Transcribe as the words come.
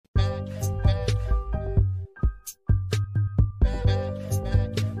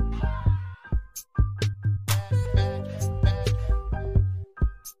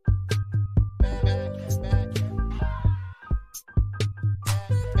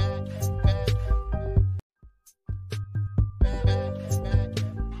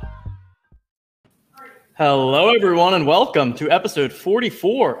Hello, everyone, and welcome to episode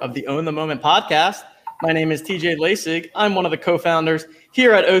 44 of the Own the Moment podcast. My name is TJ Lasig. I'm one of the co-founders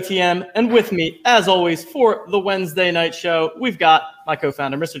here at OTM, and with me, as always, for the Wednesday night show, we've got my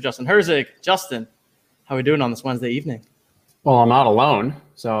co-founder, Mr. Justin Herzig. Justin, how are we doing on this Wednesday evening? Well, I'm not alone,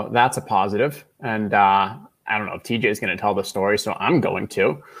 so that's a positive. And I don't know if TJ is going to tell the story, so I'm going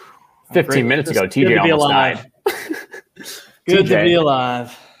to. 15 minutes ago, TJ almost died. Good to be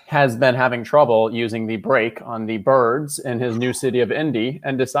alive. Has been having trouble using the brake on the birds in his new city of Indy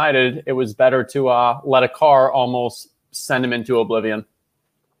and decided it was better to let a car almost send him into oblivion.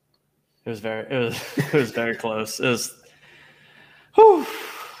 It was very close. It was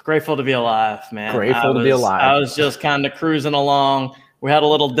grateful to be alive, man. Grateful to be alive. I was just kind of cruising along. We had a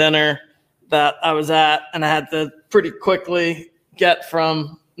little dinner that I was at, and I had to pretty quickly get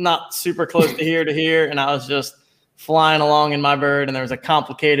from not super close to here, and I was just flying along in my bird, and there was a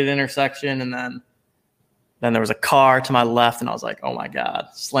complicated intersection, and then there was a car to my left, and I was like, oh my God,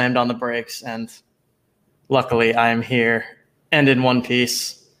 slammed on the brakes, and luckily I am here and in one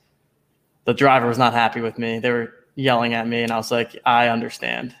piece. The driver was not happy with me. They were yelling at me, and I was like, I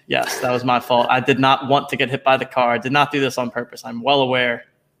understand. Yes, that was my fault. I did not want to get hit by the car. I did not do this on purpose. I'm well aware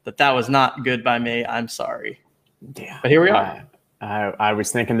that was not good by me. I'm sorry. Yeah, but here we are. I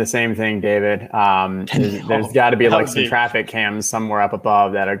was thinking the same thing, David. There's got to be like some traffic cams somewhere up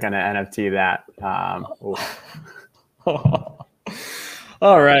above that are going to NFT that.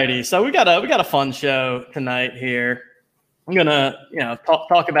 All righty, so we got a fun show tonight here. I'm gonna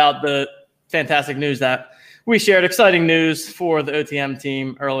talk about the fantastic news that we shared, exciting news for the OTM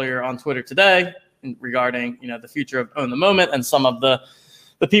team earlier on Twitter today regarding the future of Own the Moment and some of the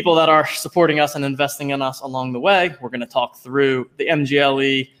people that are supporting us and investing in us along the way. We're going to talk through the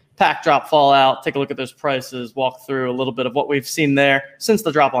MGLE pack drop fallout, take a look at those prices, walk through a little bit of what we've seen there since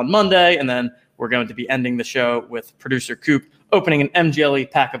the drop on Monday, and then we're going to be ending the show with producer Coop opening an MGLE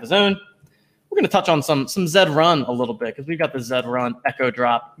pack of his own. We're going to touch on some Zed Run a little bit because we've got the Zed Run Echo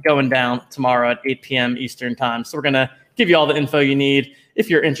Drop going down tomorrow at 8 p.m. Eastern time. So we're going to give you all the info you need if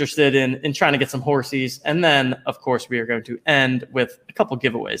you're interested in trying to get some horsies. And then, of course, we are going to end with a couple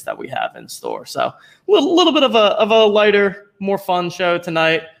giveaways that we have in store. So a little bit of a lighter, more fun show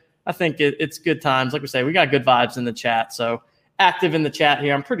tonight. I think it's good times. Like we say, we got good vibes in the chat. So active in the chat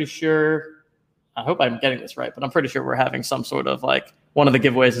here. I'm pretty sure, I hope I'm getting this right, but I'm pretty sure we're having some sort of like one of the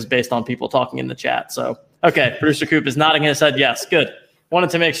giveaways is based on people talking in the chat. So, okay, producer Coop is nodding his head. Yes, good. Wanted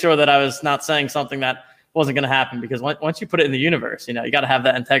to make sure that I was not saying something that wasn't going to happen, because once you put it in the universe, you got to have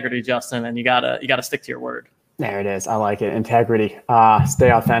that integrity, Justin, and you got to stick to your word. There it is. I like it. Integrity.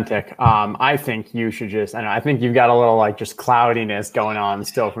 Stay authentic. I think you should I think you've got a little like just cloudiness going on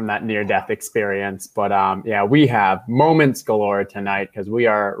still from that near-death experience. But yeah, we have moments galore tonight because we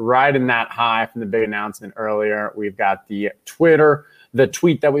are riding that high from the big announcement earlier. We've got the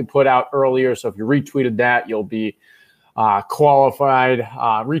tweet that we put out earlier. So if you retweeted that, you'll be qualified.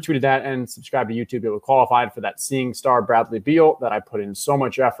 Retweeted that and subscribe to YouTube. You'll be qualified for that Seeing Star Bradley Beal that I put in so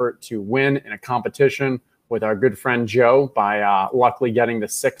much effort to win in a competition with our good friend Joe by luckily getting the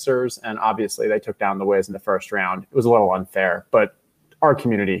Sixers. And obviously they took down the Wiz in the first round. It was a little unfair, but our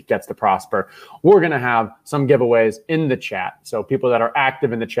community gets to prosper. We're going to have some giveaways in the chat. So people that are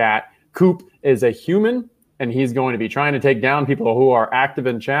active in the chat, Coop is a human and he's going to be trying to take down people who are active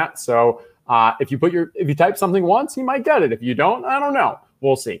in chat. So if you type something once, he might get it. If you don't, I don't know.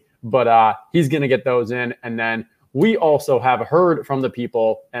 We'll see. But he's going to get those in. And then we also have heard from the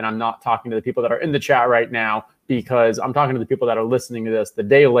people, and I'm not talking to the people that are in the chat right now because I'm talking to the people that are listening to this the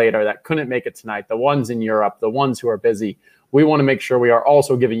day later that couldn't make it tonight, the ones in Europe, the ones who are busy. We want to make sure we are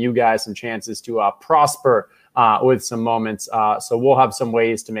also giving you guys some chances to prosper with some moments. So we'll have some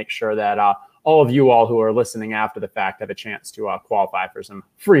ways to make sure that all of you all who are listening after the fact have a chance to qualify for some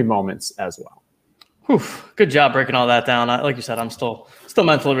free moments as well. Whew, good job breaking all that down. Like you said, I'm still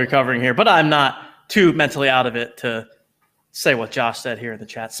mentally recovering here, but I'm not too mentally out of it to say what Josh said here in the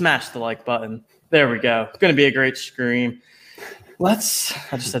chat. Smash the like button. There we go. It's going to be a great stream. I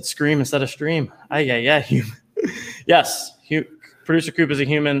just said scream instead of stream. Yeah. Yes. Producer Coop is a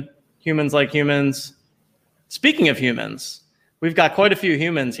human. Humans like humans. Speaking of humans, we've got quite a few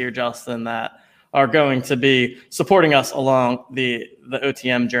humans here, Justin, that are going to be supporting us along the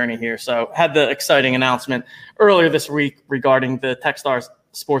OTM journey here. So had the exciting announcement earlier this week regarding the Techstars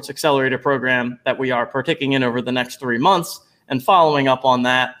Sports Accelerator program that we are partaking in over the next 3 months. And following up on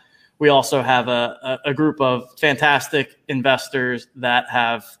that, we also have a group of fantastic investors that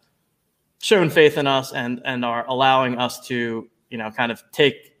have shown faith in us and are allowing us to, kind of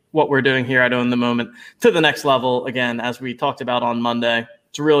take what we're doing here at Own the Moment to the next level. Again, as we talked about on Monday,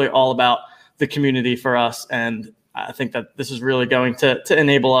 it's really all about the community for us. And I think that this is really going to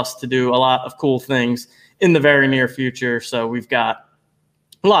enable us to do a lot of cool things in the very near future. So we've got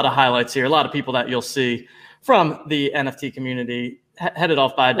a lot of highlights here, a lot of people that you'll see from the NFT community headed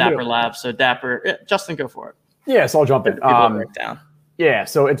off by Dapper Labs. So Dapper, Justin, go for it. Yeah, so I'll jump in. Breakdown. Yeah,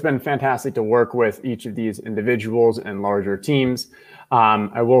 so it's been fantastic to work with each of these individuals and larger teams.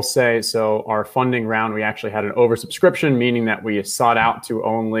 I will say, so our funding round, we actually had an oversubscription, meaning that we sought out to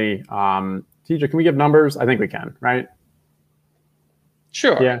only, TJ, can we give numbers? I think we can, right?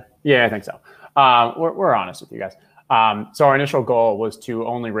 Sure. Yeah, I think so. We're honest with you guys. So our initial goal was to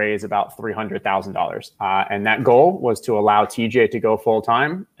only raise about $300,000. And that goal was to allow TJ to go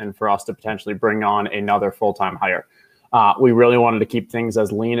full-time and for us to potentially bring on another full-time hire. We really wanted to keep things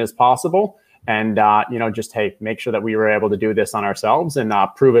as lean as possible and, just, make sure that we were able to do this on ourselves and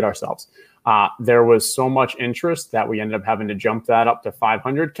prove it ourselves. There was so much interest that we ended up having to jump that up to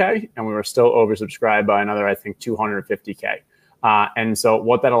 500K, and we were still oversubscribed by another, I think, 250K. And so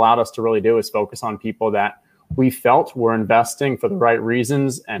what that allowed us to really do is focus on people that we felt were investing for the right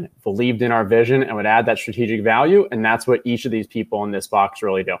reasons and believed in our vision and would add that strategic value. And that's what each of these people in this box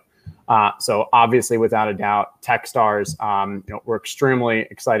really do. So obviously, without a doubt, Techstars, we're extremely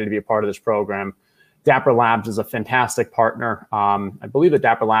excited to be a part of this program. Dapper Labs is a fantastic partner. I believe that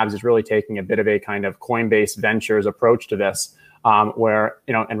Dapper Labs is really taking a bit of a kind of Coinbase Ventures approach to this, where,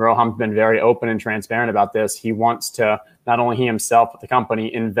 and Roham's been very open and transparent about this. He wants to, not only he himself, but the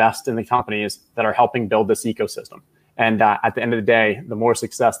company, invest in the companies that are helping build this ecosystem. And at the end of the day, the more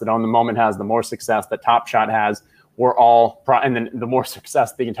success that On the Moment has, the more success that Top Shot has, we're all, and then the more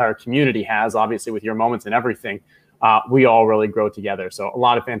success the entire community has, obviously with your moments and everything, we all really grow together. So a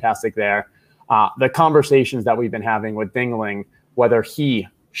lot of fantastic there. The conversations that we've been having with Dingling, whether he,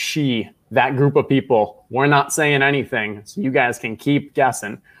 she, that group of people, we're not saying anything, so you guys can keep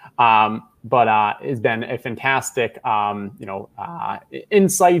guessing. But it's been a fantastic,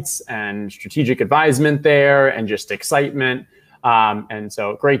 insights and strategic advisement there, and just excitement. And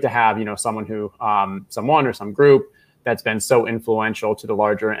so great to have, someone or some group that's been so influential to the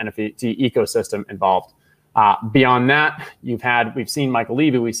larger NFT ecosystem involved. Beyond that, we've seen Michael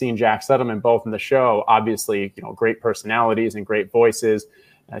Levy, we've seen Jack Settleman, both in the show, obviously, great personalities and great voices.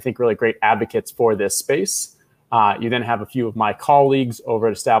 And I think really great advocates for this space. You then have a few of my colleagues over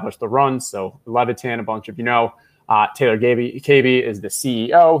at Establish the Run. So Levitan, a bunch of Taylor Cabey is the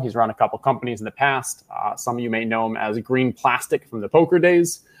CEO. He's run a couple companies in the past. Some of you may know him as Green Plastic from the poker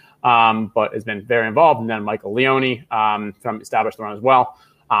days, but has been very involved. And then Michael Leone from Establish the Run as well.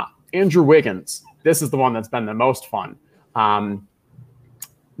 Andrew Wiggins. This is the one that's been the most fun.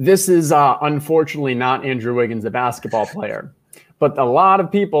 This is unfortunately not Andrew Wiggins, the basketball player, but a lot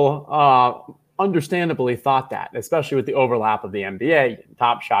of people understandably thought that, especially with the overlap of the NBA,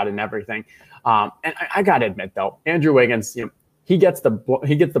 Top Shot, and everything. And I got to admit, though, Andrew Wiggins, he gets the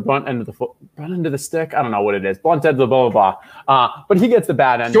blunt end of the stick. I don't know what it is, blunt end of the blah blah blah. But he gets the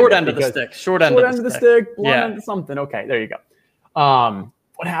bad end. Short end of the stick. Short end of the stick. Blunt end of something. Okay, there you go.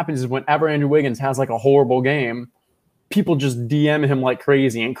 What happens is whenever Andrew Wiggins has like a horrible game, people just DM him like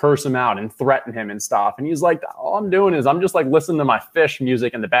crazy and curse him out and threaten him and stuff. And he's like, all I'm doing is I'm just like listening to my fish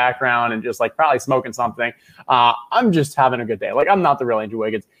music in the background and just like probably smoking something. I'm just having a good day. Like, I'm not the real Andrew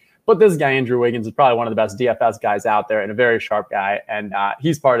Wiggins. But this guy, Andrew Wiggins, is probably one of the best DFS guys out there and a very sharp guy. And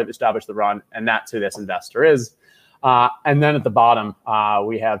he's part of Establish the Run. And that's who this investor is. And then at the bottom,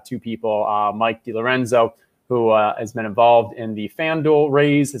 we have two people, Mike DiLorenzo, who has been involved in the FanDuel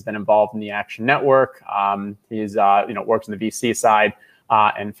raise, has been involved in the Action Network. He's works on the VC side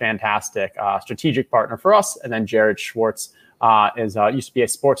and fantastic strategic partner for us. And then Jared Schwartz used to be a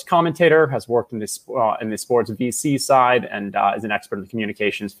sports commentator, has worked in the sports VC side, and is an expert in the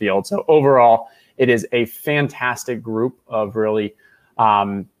communications field. So overall, it is a fantastic group of really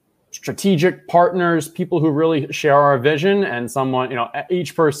strategic partners, people who really share our vision, and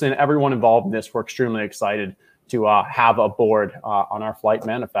everyone involved in this, we're extremely excited to have aboard on our flight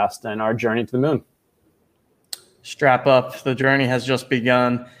manifest and our journey to the moon. Strap up. The journey has just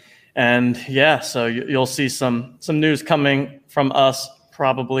begun. And so you'll see some news coming from us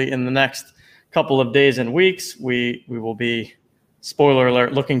probably in the next couple of days and weeks. We will be, spoiler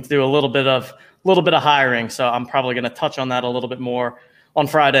alert, looking to do a little bit of hiring. So I'm probably going to touch on that a little bit more on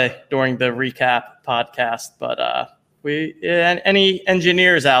Friday during the recap podcast. But any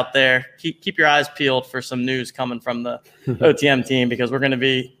engineers out there, keep your eyes peeled for some news coming from the OTM team, because we're going to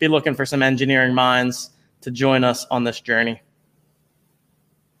be looking for some engineering minds to join us on this journey.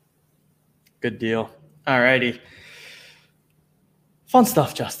 Good deal. All righty. Fun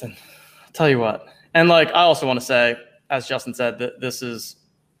stuff, Justin. I'll tell you what. And I also want to say, as Justin said, that this is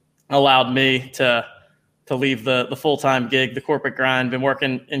allowed me to leave the full-time gig, the corporate grind. Been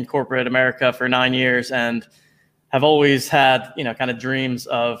working in corporate America for 9 years and have always had, kind of dreams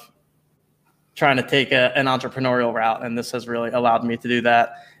of trying to take an entrepreneurial route. And this has really allowed me to do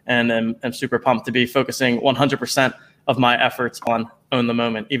that. And I'm super pumped to be focusing 100% of my efforts on Own the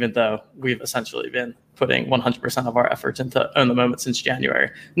Moment, even though we've essentially been putting 100% of our efforts into Own the Moment since January.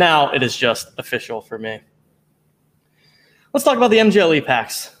 Now it is just official for me. Let's talk about the MGLE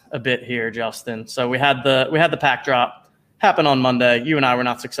packs a bit here, Justin. So we had the pack drop happen on Monday. You and I were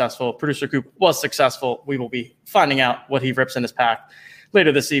not successful. Producer Coop was successful. We will be finding out what he rips in his pack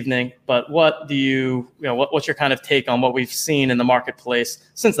later this evening. But what do what's your kind of take on what we've seen in the marketplace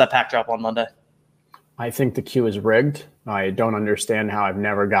since that pack drop on Monday? I think the queue is rigged. I don't understand how I've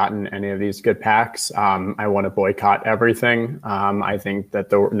never gotten any of these good packs. I want to boycott everything. I think that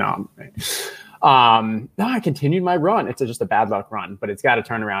I continued my run. It's just a bad luck run, but it's got to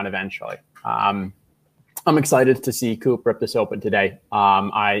turn around eventually. I'm excited to see Coop rip this open today.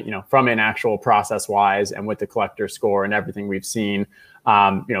 From an actual process wise and with the collector score and everything we've seen,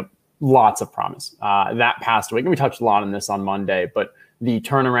 lots of promise. That past week, and we touched a lot on this on Monday, but the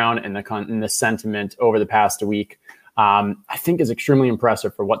turnaround and the sentiment over the past week, I think is extremely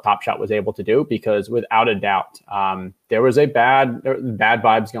impressive for what Top Shot was able to do, because without a doubt, there was bad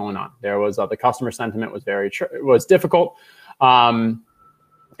vibes going on. There was the customer sentiment was difficult.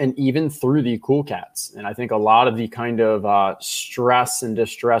 And even through the Cool Cats. And I think a lot of the kind of stress and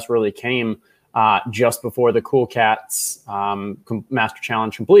distress really came just before the Cool Cats Master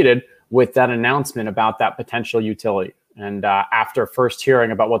Challenge completed with that announcement about that potential utility. And after first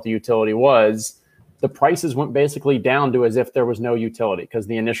hearing about what the utility was, the prices went basically down to as if there was no utility, because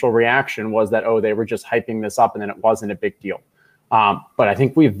the initial reaction was that, they were just hyping this up and then it wasn't a big deal. But I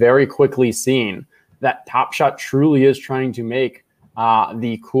think we've very quickly seen that Top Shot truly is trying to make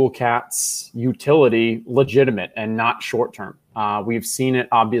the Cool Cats utility legitimate and not short term. We've seen it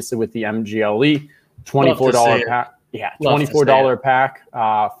obviously with the MGLE $24 pack. Yeah, $24 pack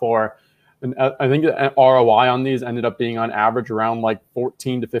for. And I think the ROI on these ended up being on average around like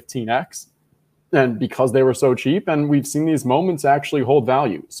 14 to 15x. And because they were so cheap, and we've seen these moments actually hold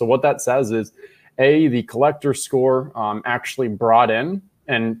value. So what that says is, the collector score actually brought in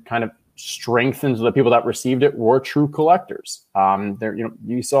and kind of strengthened the people that received it were true collectors.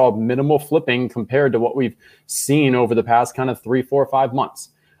 You saw minimal flipping compared to what we've seen over the past kind of 3, 4, 5 months.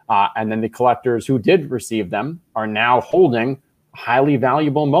 And then the collectors who did receive them are now holding highly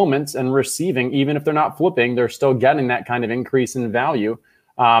valuable moments and receiving, even if they're not flipping, they're still getting that kind of increase in value.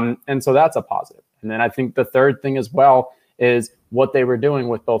 And so that's a positive. And then I think the third thing as well is what they were doing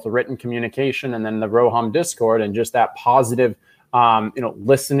with both the written communication and then the Roham Discord, and just that positive,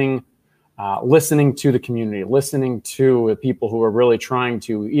 listening to the community, listening to the people who are really trying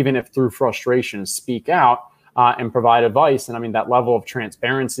to, even if through frustration, speak out and provide advice. And I mean, that level of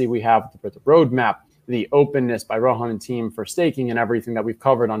transparency we have with the roadmap, the openness by Rohan and team for staking and everything that we've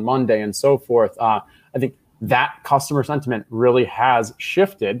covered on Monday and so forth. I think that customer sentiment really has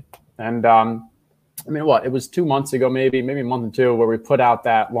shifted. And it was 2 months ago, maybe a month or two, where we put out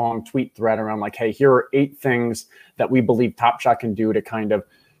that long tweet thread around like, hey, here are 8 things that we believe Top Shot can do to kind of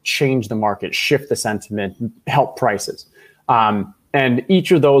change the market, shift the sentiment, help prices. And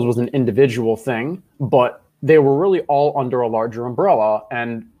each of those was an individual thing, but they were really all under a larger umbrella.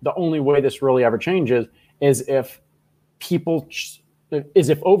 And the only way this really ever changes is if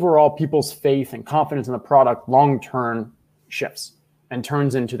overall people's faith and confidence in the product long-term shifts and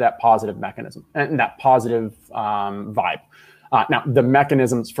turns into that positive mechanism and that positive vibe. Now, the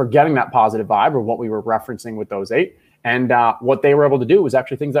mechanisms for getting that positive vibe are what we were referencing with those 8. And what they were able to do was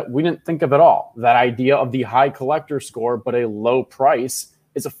actually things that we didn't think of at all. That idea of the high collector score, but a low price,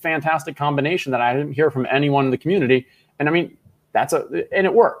 is a fantastic combination that I didn't hear from anyone in the community. And I mean, and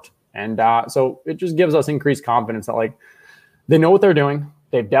it worked. And so it just gives us increased confidence that they know what they're doing.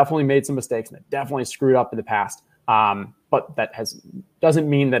 They've definitely made some mistakes and they definitely screwed up in the past. But that doesn't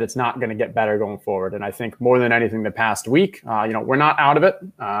mean that it's not going to get better going forward. And I think more than anything, the past week, we're not out of it.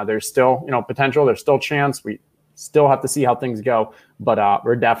 There's still, potential. There's still chance. We still have to see how things go, but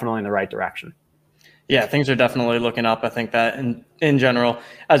we're definitely in the right direction. Yeah, things are definitely looking up. I think that in general,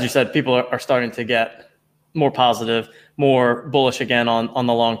 as you said, people are starting to get more positive, more bullish again on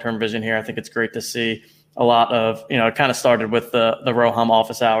the long-term vision here. I think it's great to see a lot of, it kind of started with the Roham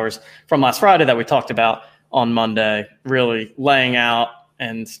office hours from last Friday that we talked about on Monday, really laying out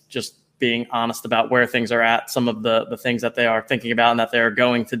and just being honest about where things are at, some of the things that they are thinking about and that they are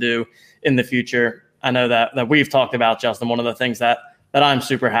going to do in the future. I know that we've talked about, Justin, one of the things that I'm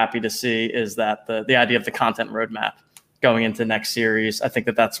super happy to see is that the idea of the content roadmap going into next series. I think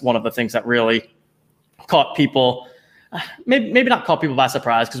that that's one of the things that really caught people, maybe not caught people by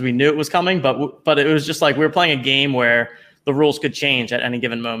surprise because we knew it was coming, but it was just like we were playing a game where the rules could change at any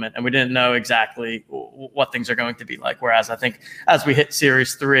given moment, and we didn't know exactly what things are going to be like. Whereas I think as we hit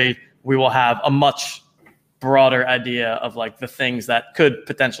Series 3, we will have a much broader idea of like the things that could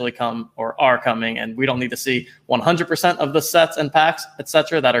potentially come or are coming, and we don't need to see 100% of the sets and packs,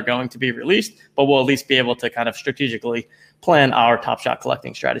 etc., that are going to be released, but we'll at least be able to kind of strategically plan our Top Shot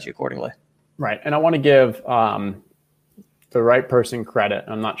collecting strategy accordingly. Right, and I want to give the right person credit.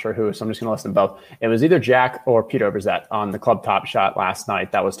 I'm not sure who, so I'm just going to list them both. It was either Jack or Pete Overzet on the Club Top Shot last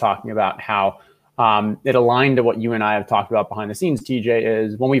night that was talking about how it aligned to what you and I have talked about behind the scenes, TJ,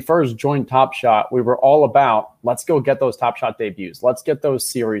 is when we first joined Top Shot, we were all about, let's go get those Top Shot debuts. Let's get those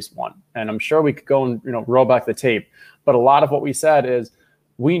Series 1. And I'm sure we could go and roll back the tape. But a lot of what we said is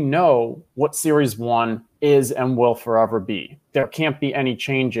we know what Series 1 is and will forever be. There can't be any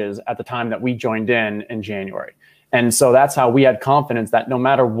changes at the time that we joined in January. And so that's how we had confidence that no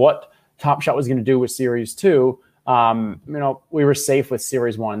matter what Top Shot was going to do with Series 2, we were safe with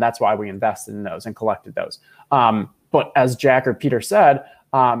Series 1. That's why we invested in those and collected those. But as Jack or Peter said,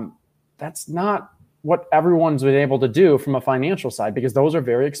 that's not what everyone's been able to do from a financial side, because those are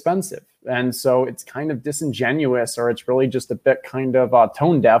very expensive. And so it's kind of disingenuous, or it's really just a bit kind of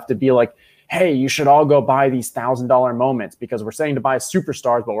tone deaf to be like, hey, you should all go buy these $1,000 moments, because we're saying to buy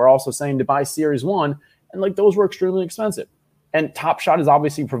superstars, but we're also saying to buy Series 1. And like those were extremely expensive. And Top Shot is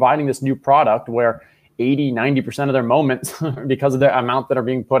obviously providing this new product where 80-90% of their moments, because of the amount that are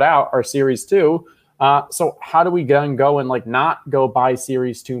being put out, are Series 2. So how do we then go and like not go buy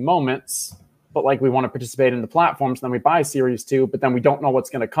Series 2 moments, but like we want to participate in the platforms, then we buy Series 2, but then we don't know what's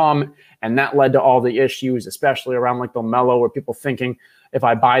going to come. And that led to all the issues, especially around like the Mellow, where people thinking, if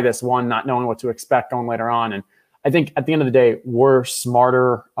I buy this one, not knowing what to expect going later on. And I think at the end of the day, we're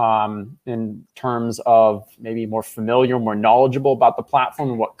smarter in terms of maybe more familiar, more knowledgeable about the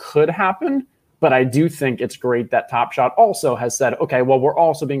platform and what could happen. But I do think it's great that Top Shot also has said, okay, well, we're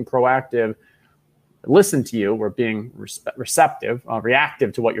also being proactive. Listen to you. We're being receptive,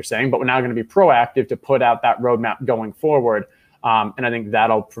 reactive to what you're saying, but we're now going to be proactive to put out that roadmap going forward. And I think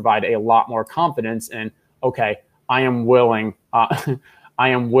that'll provide a lot more confidence in, okay, I am willing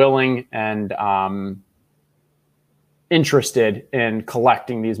and interested in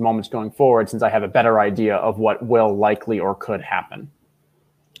collecting these moments going forward, since I have a better idea of what will likely or could happen.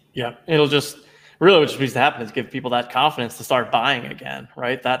 Yeah, it'll just really what needs to happen is give people that confidence to start buying again,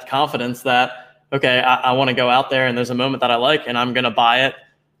 right? That confidence that, okay, I want to go out there and there's a moment that I like and I'm going to buy it.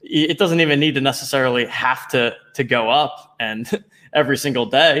 It doesn't even need to necessarily have to go up and every single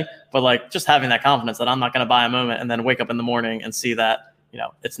day, but like just having that confidence that I'm not going to buy a moment and then wake up in the morning and see that,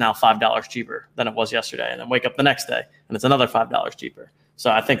 it's now $5 cheaper than it was yesterday, and then wake up the next day and it's another $5 cheaper.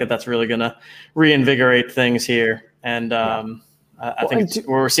 So I think that that's really going to reinvigorate things here. And I think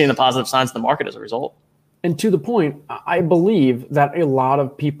we're seeing the positive signs in the market as a result. And to the point, I believe that a lot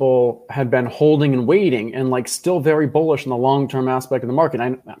of people had been holding and waiting and like still very bullish in the long-term aspect of the market.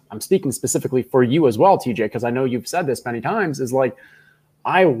 I'm speaking specifically for you as well, TJ, because I know you've said this many times, is like,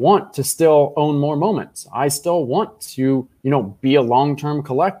 I want to still own more moments. I still want to, be a long-term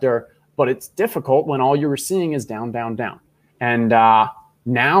collector, but it's difficult when all you're seeing is down, down, down. And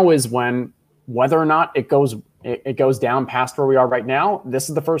now is when, whether or not it goes down past where we are right now, this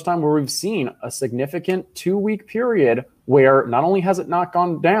is the first time where we've seen a significant 2-week period where not only has it not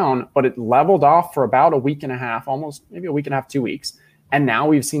gone down, but it leveled off for about a week and a half, almost maybe a week and a half, 2 weeks. And now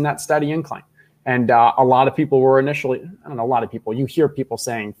we've seen that steady incline. And a lot of people were initially, I don't know, a lot of people, you hear people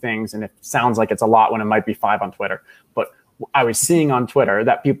saying things and it sounds like it's a lot when it might be 5 on Twitter. But I was seeing on Twitter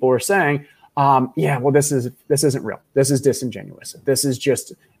that people were saying, this isn't real. This is disingenuous. This is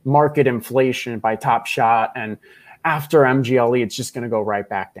just market inflation by Top Shot. And after MGLE, it's just going to go right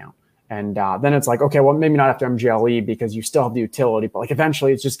back down. And then it's like, okay, well, maybe not after MGLE because you still have the utility, but like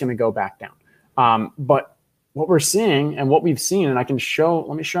eventually it's just going to go back down. But what we're seeing and what we've seen, and let me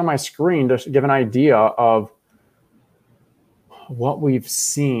share my screen to give an idea of what we've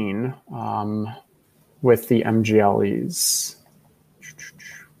seen with the MGLEs.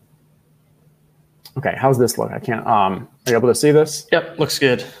 Okay, how's this look? I can't, are you able to see this? Yep, looks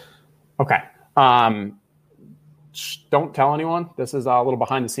good. Okay. Don't tell anyone. This is a little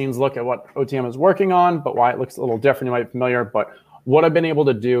behind the scenes look at what OTM is working on, but why it looks a little different, you might be familiar. But what I've been able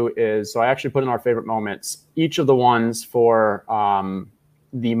to do is, so I actually put in our favorite moments, each of the ones for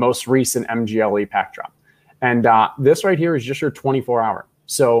the most recent MGLE pack drop. And this right here is just your 24-hour.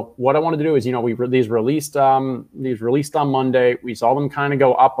 So what I wanted to do is, these released on Monday. We saw them kind of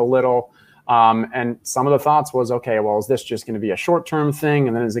go up a little. And some of the thoughts was, okay, well, is this just going to be a short-term thing?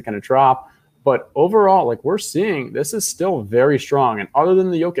 And then is it going to drop? But overall, like we're seeing, this is still very strong. And other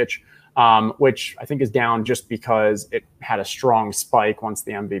than the Jokic, which I think is down just because it had a strong spike once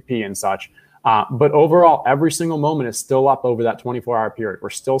the MVP and such. But overall, every single moment is still up over that 24-hour period. We're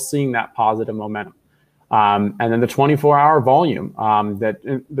still seeing that positive momentum. And then the 24-hour volume,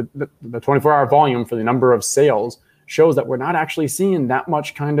 the 24-hour volume for the number of sales shows that we're not actually seeing that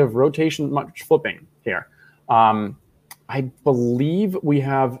much kind of rotation, much flipping here. I believe we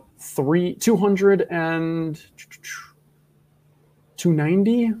have 200 and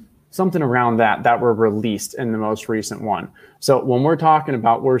 290, something around that were released in the most recent one. So when we're talking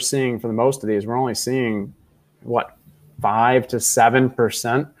about, we're seeing for the most of these, we're only seeing 5 to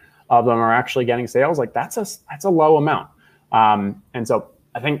 7% of them are actually getting sales. Like that's a low amount. And so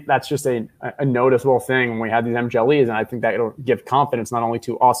I think that's just a noticeable thing when we have these MGLEs. And I think that it'll give confidence not only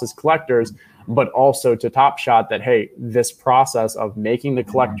to us as collectors, but also to Top Shot that, hey, this process of making the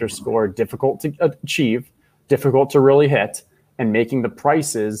collector score difficult to achieve, difficult to really hit, and making the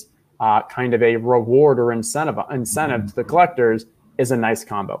prices kind of a reward or incentive to the collectors is a nice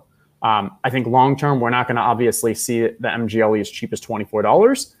combo. I think long-term, we're not going to obviously see the MGLE as cheap as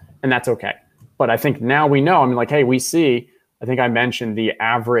 $24, and that's okay. But I think now we know, hey, we see, I think I mentioned the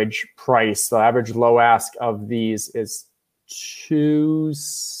average price, the average low ask of these is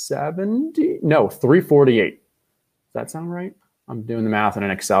 $348. Does that sound right? I'm doing the math in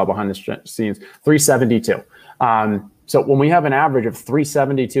an Excel behind the scenes. $372. So when we have an average of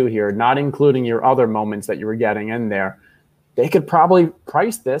 $372 here, not including your other moments that you were getting in there, they could probably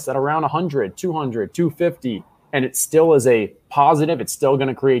price this at around $100, $200, $250, and it still is a positive. It's still going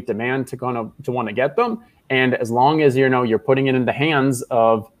to create demand to want to get them. And as long as you're putting it in the hands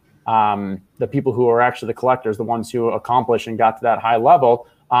of the people who are actually the collectors, the ones who accomplished and got to that high level,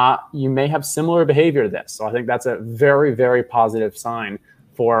 you may have similar behavior to this. So I think that's a very, very positive sign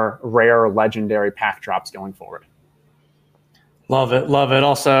for rare legendary pack drops going forward. Love it. Love it.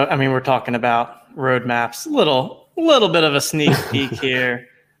 Also, we're talking about roadmaps, little bit of a sneak peek here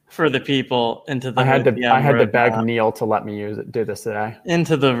for the people into the I had to beg Neil to let me do this today.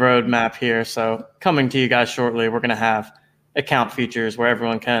 Into the roadmap here. So coming to you guys shortly, we're going to have account features where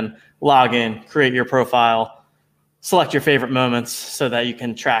everyone can log in, create your profile, select your favorite moments so that you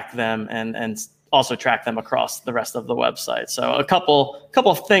can track them and also track them across the rest of the website. So a couple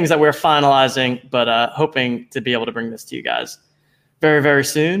of things that we're finalizing, but hoping to be able to bring this to you guys very, very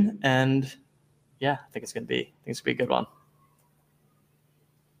soon. And yeah, I think it's going to be a good one.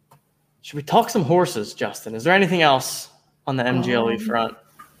 Should we talk some horses, Justin? Is there anything else on the MGLE front?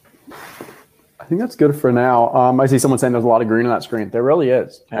 I think that's good for now. I see someone saying there's a lot of green on that screen. There really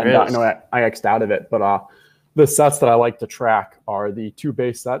is. I know I X'd out of it, but the sets that I like to track are the 2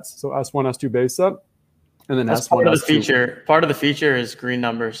 base sets. So S1, S2 base set. And then that's S1, part of the S2. feature. Part of the feature is green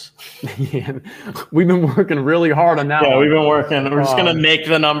numbers. Yeah, we've been working really hard on that. Yeah, we've been working. We're just going to make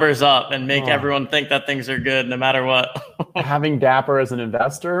the numbers up and make everyone think that things are good no matter what. Having Dapper as an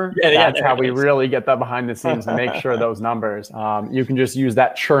investor, that's how we really get that behind the scenes and make sure those numbers. You can just use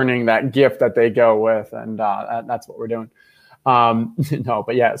that churning, that GIF that they go with, and that's what we're doing. No,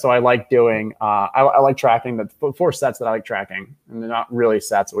 but yeah, so I like doing, I like tracking the 4 sets that I like tracking, and they're not really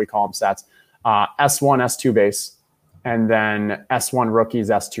sets, but we call them sets. S1, S2 base, and then S1 rookies,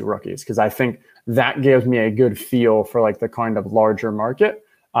 S2 rookies, because I think that gives me a good feel for like the kind of larger market.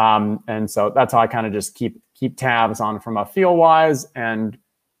 And so that's how I kind of just keep tabs on from a feel wise. And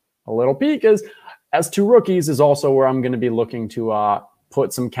a little peek is S2 rookies is also where I'm going to be looking to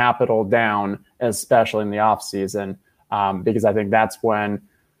put some capital down, especially in the off season, because I think that's when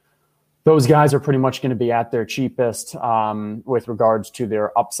those guys are pretty much going to be at their cheapest with regards to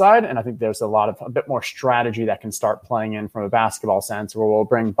their upside. And I think there's a bit more strategy that can start playing in from a basketball sense, where we'll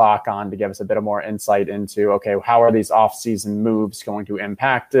bring Bach on to give us a bit of more insight into, okay, how are these off-season moves going to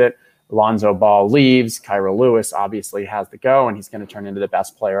impact it? Lonzo Ball leaves. Kyra Lewis obviously has to go, and he's going to turn into the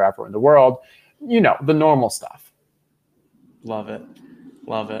best player ever in the world. The normal stuff. Love it.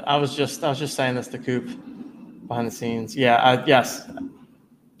 Love it. I was just saying this to Coop behind the scenes. Yeah, yes.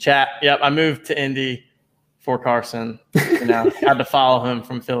 Chat. Yep. I moved to Indy for Carson. Had to follow him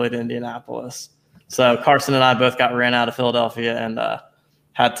from Philly to Indianapolis. So Carson and I both got ran out of Philadelphia and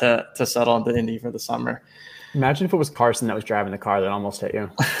had to settle into Indy for the summer. Imagine if it was Carson that was driving the car that almost hit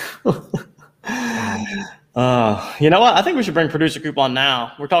you. You know what? I think we should bring producer Coop on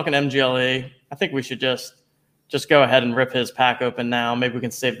now. We're talking MGLE. I think we should just go ahead and rip his pack open now. Maybe we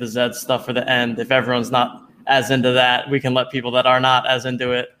can save the Zed stuff for the end. If everyone's not as into that, we can let people that are not as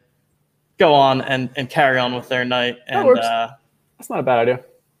into it go on and carry on with their night. And that works. That's not a bad idea.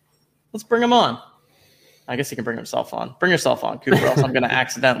 Let's bring him on. I guess he can bring himself on. Bring yourself on, Coop, or else I'm going to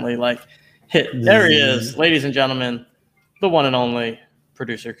accidentally hit. There he is, ladies and gentlemen, the one and only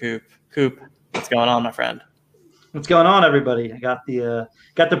producer Coop. Coop, what's going on, my friend? What's going on, everybody? I got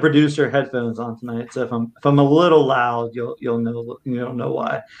the producer headphones on tonight, so if I'm a little loud, you'll know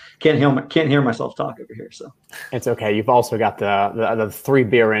why. Can't hear myself talk over here, so it's okay. You've also got the 3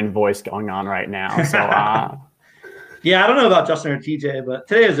 beer in voice going on right now, so yeah, I don't know about Justin or TJ, but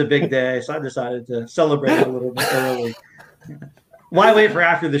today is a big day, so I decided to celebrate a little bit early. Why wait for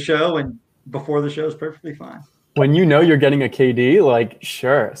after the show when before the show is perfectly fine? When you know you're getting a KD,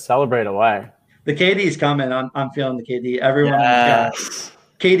 sure, celebrate away. The KD's coming. I'm feeling the KD. Everyone in the chat.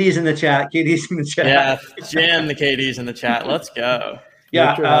 KD's in the chat. KD's in the chat. Yeah, jam the KD's in the chat. Let's go. Yeah,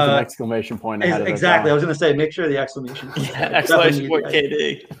 make sure it has an exclamation point ahead exactly. of it. I was going to say, make sure the exclamation point. Yeah, exclamation point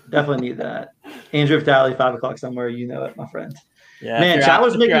KD. Definitely need that. Andrew Vitale, 5 o'clock somewhere. You know it, my friend. Yeah, man, chat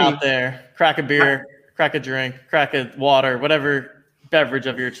was making me out there. Crack a beer, crack a drink, crack a water, whatever beverage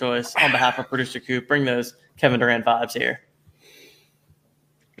of your choice. On behalf of producer Coop, bring those Kevin Durant vibes here.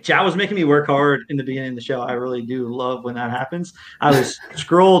 Chat was making me work hard in the beginning of the show. I really do love when that happens. I was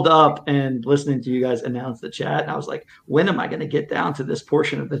scrolled up and listening to you guys announce the chat. And I was like, when am I going to get down to this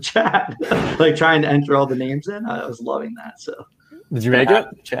portion of the chat? Trying to enter all the names in. I was loving that. So did you make it?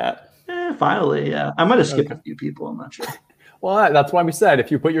 Chat. Finally, yeah. I might have skipped a few people. I'm not sure. Well, that's why we said if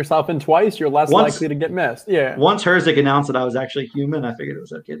you put yourself in twice, you're less likely to get missed. Yeah. Once Herzig announced that I was actually human, I figured it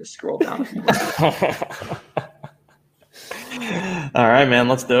was okay to scroll down a few more. All right, man,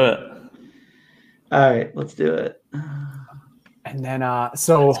 let's do it. All right, let's do it. And then,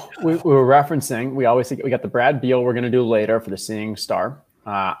 so we were referencing, we got the Brad Beal we're going to do later for the Seeing Star.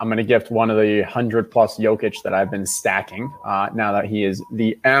 I'm going to gift one of the 100+ Jokic that I've been stacking now that he is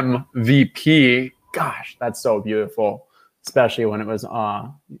the MVP. Gosh, that's so beautiful, especially when it was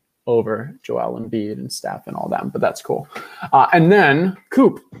over Joel Embiid and Steph and all that, but that's cool. And then,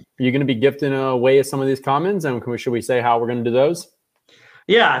 Coop, are you going to be gifting away some of these commons? And should we say how we're going to do those?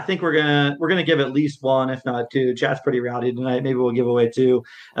 Yeah, I think we're gonna give at least one, if not two. Chat's pretty rowdy tonight. Maybe we'll give away two.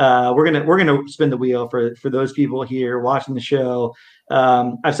 We're gonna spin the wheel for those people here watching the show.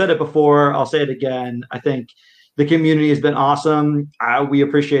 I've said it before. I'll say it again. I think the community has been awesome. We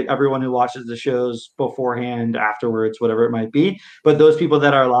appreciate everyone who watches the shows beforehand, afterwards, whatever it might be. But those people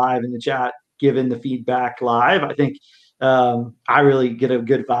that are live in the chat, giving the feedback live, I think I really get a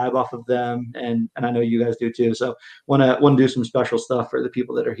good vibe off of them, and I know you guys do too. So want to do some special stuff for the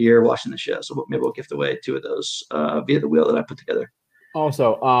people that are here watching the show. So maybe we'll gift away two of those via the wheel that I put together.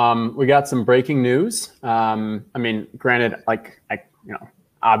 Also, we got some breaking news. I mean, granted,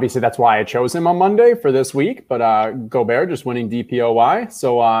 obviously that's why I chose him on Monday for this week, but Gobert just winning DPOY.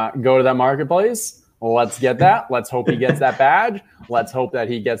 So go to that marketplace. Let's get that. Let's hope he gets that badge. Let's hope that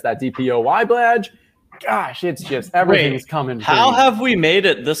he gets that DPOY badge. Gosh, it's just everything's coming. How have we made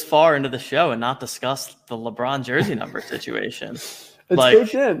it this far into the show and not discussed the LeBron jersey number situation? It's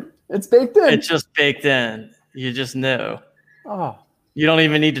baked in. It's baked in. It's just baked in. You just knew. Oh. You don't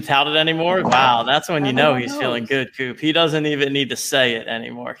even need to tout it anymore? Wow, that's when you know he's feeling good, Coop. He doesn't even need to say it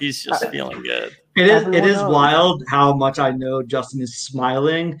anymore. He's just feeling good. It is wild how much I know Justin is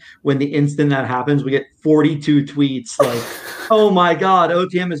smiling when the instant that happens, we get 42 tweets like, oh my God,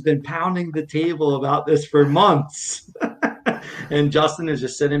 OTM has been pounding the table about this for months. And Justin is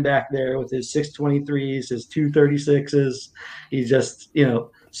just sitting back there with his 623s, his 236s. He's just,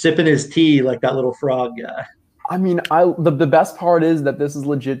 sipping his tea like that little frog guy. I mean, the best part is that this is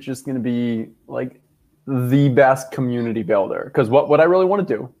legit just going to be like the best community builder. Because what I really want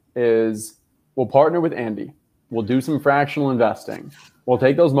to do is we'll partner with Andy. We'll do some fractional investing. We'll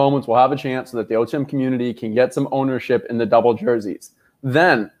take those moments. We'll have a chance so that the OTM community can get some ownership in the double jerseys.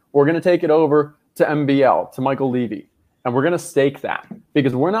 Then we're going to take it over to MBL, to Michael Levy. And we're going to stake that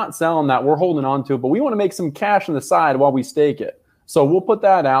because we're not selling that. We're holding on to it, but we want to make some cash on the side while we stake it. So we'll put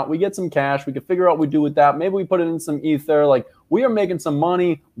that out. We get some cash. We can figure out what we do with that. Maybe we put it in some ether. Like we are making some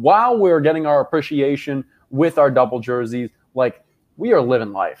money while we're getting our appreciation with our double jerseys. Like we are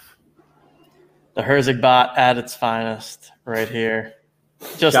living life. The Herzig bot at its finest right here.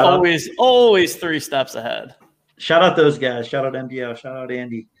 Just always 3 steps ahead. Shout out those guys. Shout out MDO. Shout out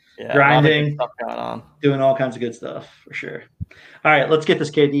Andy. Yeah, grinding, stuff going on. Doing all kinds of good stuff for sure. All right, let's get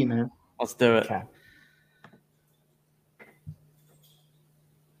this KD, man. Let's do it. Okay.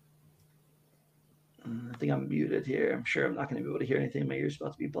 I think I'm muted here. I'm sure I'm not going to be able to hear anything. My ear's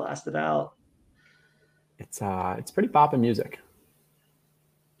about to be blasted out. It's pretty poppin' music.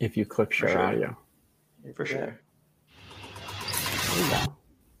 If you click share audio. For sure. There you go.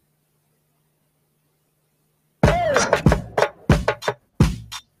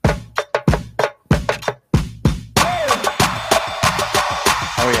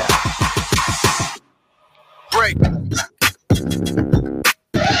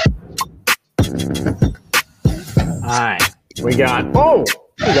 We got a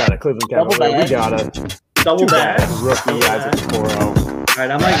Cleveland Cavalier. We got a double badge rookie Isaac Okoro. All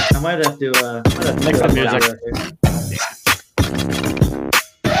right, I might have to Make some music.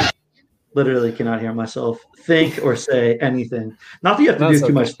 Literally cannot hear myself think or say anything. Not that you have to do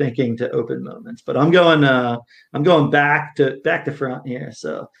too much thinking to open moments, but I'm going back to front here.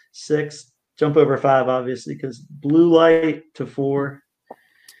 So 6, jump over 5, obviously, because blue light to 4.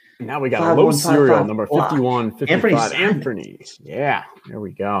 Now we got a low serial number 51, 55. Anthony. Yeah, there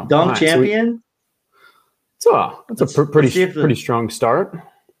we go. Dunk champion. That's a pretty strong start.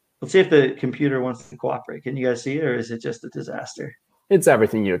 Let's see if the computer wants to cooperate. Can you guys see it, or is it just a disaster? It's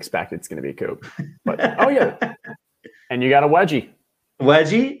everything you expect it's going to be, Coop. But yeah. And you got a wedgie.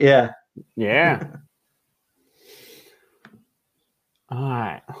 Wedgie? Yeah. Yeah. All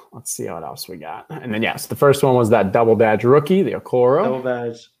right. Let's see what else we got. And then, yes, the first one was that double badge rookie, the Okoro. Double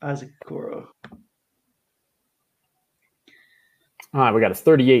badge, Isaac Okoro. All right. We got a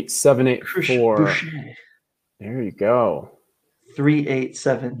 38784. There you go.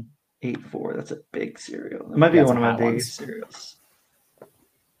 38784. That's a big serial. It might be one of my biggest serials.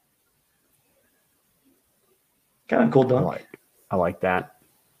 Kind of cool dunk. I like that.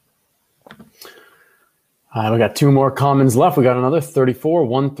 We got 2 more commons left. We got another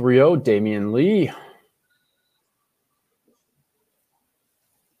 34130, Damian Lee.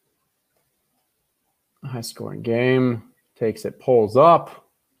 High scoring game. Takes it, pulls up.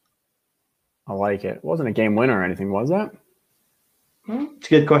 I like it. It wasn't a game winner or anything, was that? It's a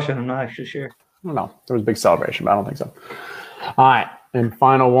good question. I'm not actually sure. I don't know. There was a big celebration, but I don't think so. All right. And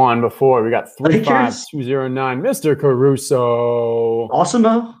final one before we got 35209, Mr. Caruso.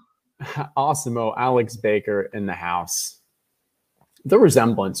 Awesemo, Alex Baker in the house. The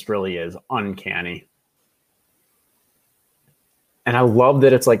resemblance really is uncanny. And I love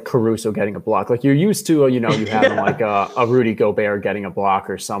that it's like Caruso getting a block. Like you're used to, you having like a Rudy Gobert getting a block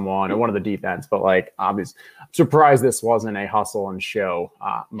or someone or one of the defense. But like, obviously, I'm surprised this wasn't a hustle and show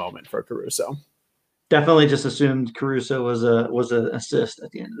moment for Caruso. Definitely just assumed Caruso was an assist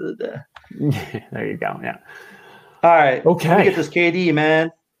at the end of the day. There you go. Yeah. All right. Okay. Let me get this KD,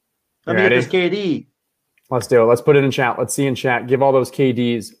 man. Let me get this KD. Let's do it. Let's put it in chat. Let's see in chat. Give all those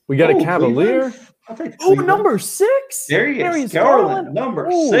KDs. We got a Cavalier. Number 6. There he is. Garland,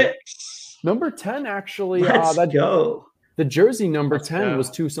 number 6. Number 10, actually. Let's go. The jersey number 10 was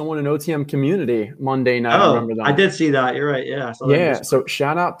to someone in OTM community Monday night. Oh, I remember that. I did see that. You're right. Yeah. So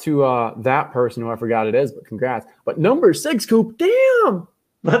shout out to that person who I forgot it is, but congrats. But number 6, Coop. Damn.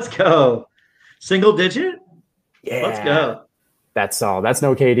 Let's go. Single digit? Yeah. Let's go. That's all. That's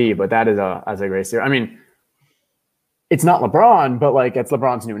no KD, but that's a great series. I mean, it's not LeBron, but like it's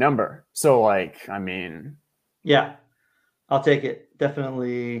LeBron's new number. So like, I mean. Yeah. I'll take it.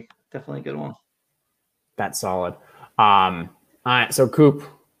 Definitely a good one. That's solid. All right, so Coop.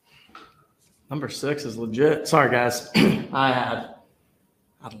 Number 6 is legit. Sorry, guys. I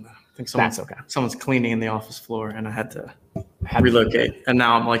don't know. I think someone's cleaning in the office floor, and I had to relocate. And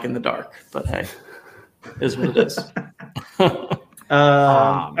now I'm like in the dark. But hey, it is what it is.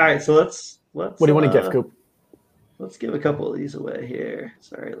 All right, so let's. What do you want to give, Coop? Let's give a couple of these away here.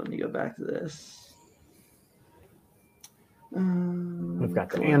 Sorry, let me go back to this. We've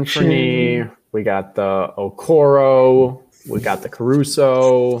got the Anthony. We got the Okoro. We got the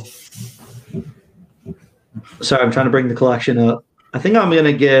Caruso. Sorry, I'm trying to bring the collection up. I think I'm going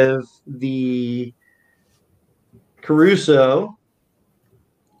to give the Caruso.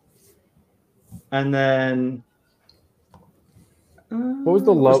 And then. What was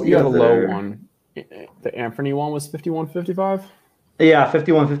the low? You had a low one. The Anthony one was 51-55? Yeah,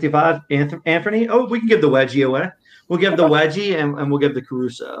 51-55. Anthony. Oh, we can give the wedgie away. We'll give the wedgie and we'll give the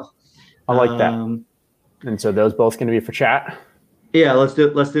Caruso. I like that. And so those both going to be for chat? Yeah, let's do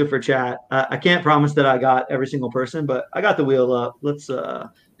it for chat. I can't promise that I got every single person, but I got the wheel up. Let's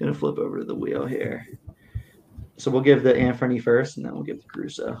gonna flip over to the wheel here. So we'll give the Anthony first, and then we'll give the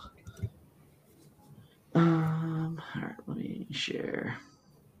Caruso. All right, let me share.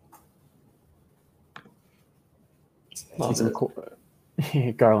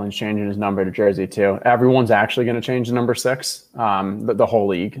 Garland's changing his number to jersey too. Everyone's actually going to change the number 6. The whole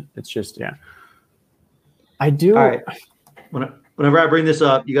league. It's just I do. All right. Whenever I bring this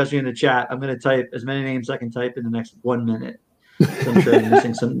up, you guys are in the chat. I'm going to type as many names I can type in the next 1 minute. So I'm sure I'm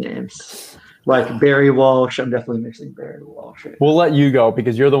missing some names. Like Barry Walsh. I'm definitely mixing Barry Walsh. Right, we'll let you go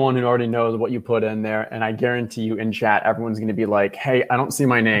because you're the one who already knows what you put in there. And I guarantee you in chat, everyone's going to be like, hey, I don't see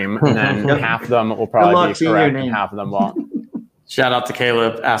my name. And then half of them will probably be correct and half of them won't. Shout out to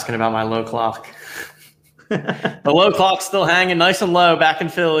Caleb asking about my low clock. The low clock's still hanging nice and low back in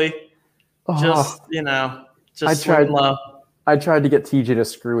Philly. Just I tried low. I tried to get TJ to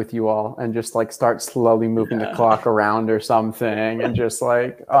screw with you all and just like start slowly moving the clock around or something, and just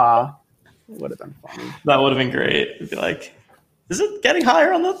like would have been funny. That would have been great. It'd be like, is it getting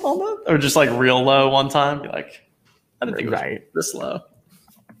higher on the or just like real low one time? Be like, I didn't think it was this low.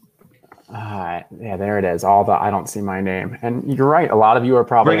 Yeah, there it is. All the I don't see my name, and you're right. A lot of you are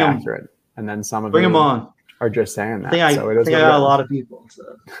probably accurate, and then some of you are just saying that. I think I got a lot of people.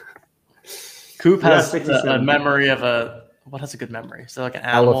 So. Coop has a memory of what has a good memory? So like an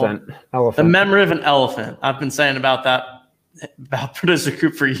animal? Elephant. The memory of an elephant. I've been saying about producer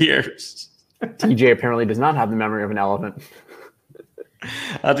Coop for years. TJ apparently does not have the memory of an elephant.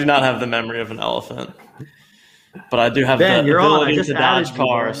 I do not have the memory of an elephant. But I do have Ben, the ability to dodge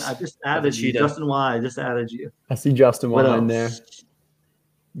cars. I just added you. Justin Y. I just added you. I see Justin Y in there.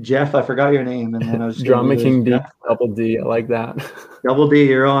 Jeff, I forgot your name. And then I was Drama King D, Double D. I like that. Double D,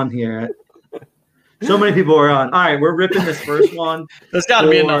 you're on here. So many people are on. All right, we're ripping this first one. There's got to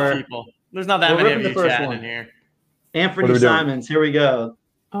be enough people. There's not that many of you chatting in here. Anthony Simons, here we go.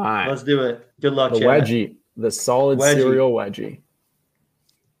 All right. Let's do it. Good luck, The wedgie. The solid cereal wedgie.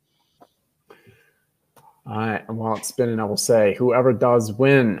 All right. And while it's spinning, I will say, whoever does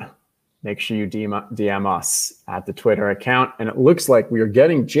win, make sure you DM us at the Twitter account. And it looks like we are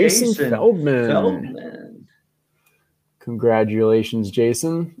getting Jason Feldman. Congratulations,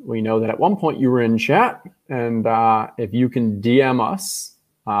 Jason. We know that at one point you were in chat. And if you can DM us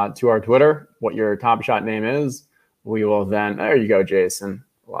to our Twitter what your Top Shot name is, we will then. There you go, Jason.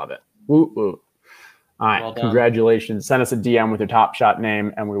 Love it. Woo, woo. All right, well, congratulations. Send us a DM with your Top Shot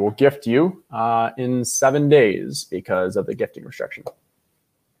name, and we will gift you in 7 days because of the gifting restriction.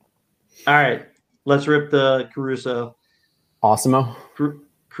 All right, let's rip the Caruso. Awesemo.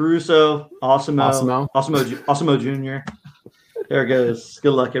 Caruso, Awesemo Jr. There it goes.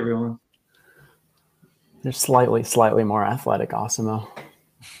 Good luck, everyone. They're slightly more athletic Awesemo.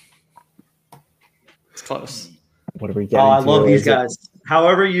 It's close. What are we getting? Oh, I love these guys.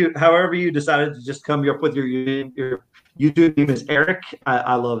 However you decided to just come up with your YouTube name is Eric.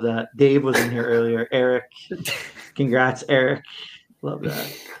 I love that. Dave was in here earlier. Eric. Congrats, Eric. Love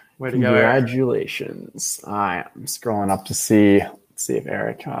that. Way to go, Congratulations. All right, I'm scrolling up to see if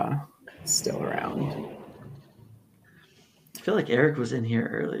Eric is still around. I feel like Eric was in here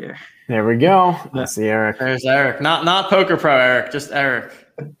earlier. There we go. I see Eric. There's Eric. Not Poker Pro Eric, just Eric.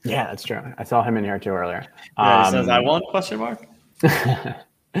 Yeah, that's true. I saw him in here too earlier. Yeah, he says, I won, question mark?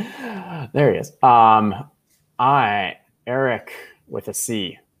 There he is. Eric with a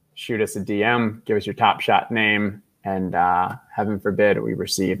C. Shoot us a DM. Give us your Top Shot name. And heaven forbid we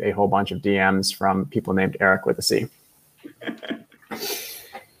receive a whole bunch of DMs from people named Eric with a C.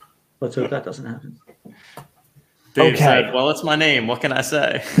 Let's hope that doesn't happen. Dave said, well, it's my name. What can I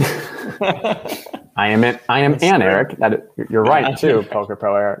say? I am an Eric. You're right, too, Poker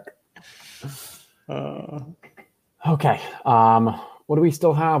Pro Eric. Okay. What do we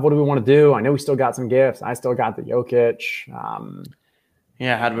still have? What do we want to do? I know we still got some gifts. I still got the Jokic.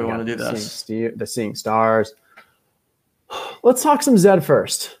 How do we want to do this? The Seeing Stars. Let's talk some Zed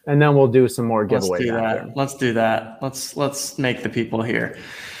first, and then we'll do some more giveaways. Let's do that. Let's make the people here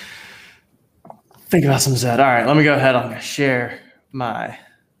think about some Zed. All right, let me go ahead. I'm going to share my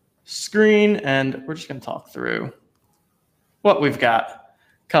screen, and we're just going to talk through what we've got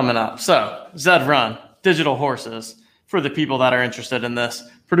coming up. So, Zed Run, digital horses. For the people that are interested in this,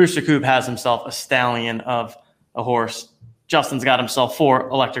 Producer Coop has himself a stallion of a horse. Justin's got himself 4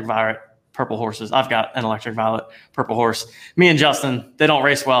 electric violet purple horses. I've got an electric violet purple horse. Me and Justin, they don't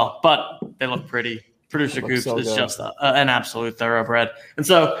race well, but they look pretty. Producer Coop is just an absolute thoroughbred. And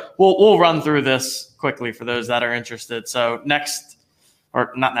so we'll run through this quickly for those that are interested. So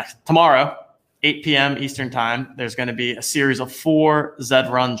tomorrow, 8 p.m. Eastern time, there's going to be a series of 4 Zed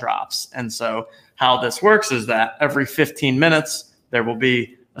Run drops. And so how this works is that every 15 minutes, there will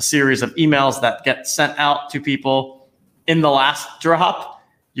be a series of emails that get sent out to people. In the last drop,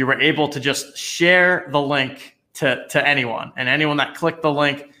 you were able to just share the link to anyone, and anyone that clicked the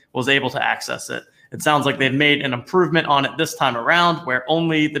link was able to access it. It sounds like they've made an improvement on it this time around, where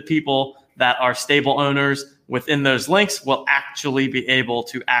only the people that are stable owners within those links will actually be able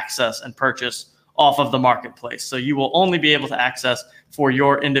to access and purchase off of the marketplace. So you will only be able to access for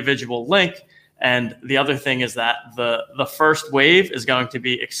your individual link. And the other thing is that the first wave is going to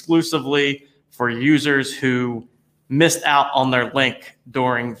be exclusively for users who missed out on their link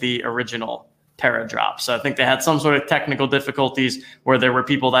during the original Terra drop. So I think they had some sort of technical difficulties where there were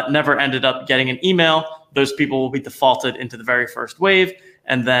people that never ended up getting an email. Those people will be defaulted into the very first wave.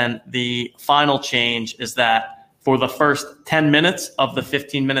 And then the final change is that for the first 10 minutes of the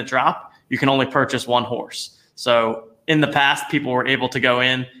 15-minute drop, you can only purchase 1 horse. So in the past, people were able to go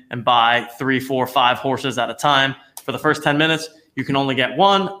in and buy 3, 4, 5 horses at a time. For the first 10 minutes, you can only get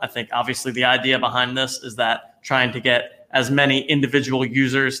one. I think obviously the idea behind this is that trying to get as many individual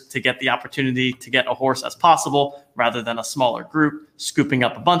users to get the opportunity to get a horse as possible, rather than a smaller group scooping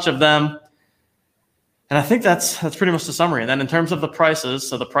up a bunch of them. And I think that's pretty much the summary. And then in terms of the prices,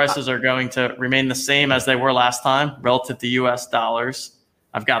 so the prices are going to remain the same as they were last time relative to US dollars.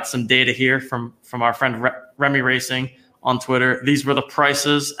 I've got some data here from our friend Remy Racing on Twitter. These were the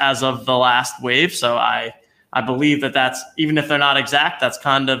prices as of the last wave. So I believe that's, even if they're not exact, that's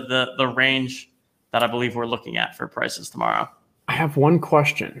kind of the range that I believe we're looking at for prices tomorrow. I have one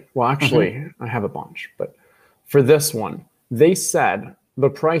question. Well, actually, I have a bunch, but for this one, they said the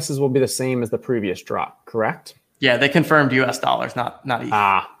prices will be the same as the previous drop, correct? Yeah, they confirmed US dollars, not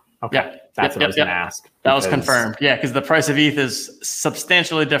ETH. Okay. Yeah. That's what I was going to ask. That was confirmed. Yeah, because the price of ETH is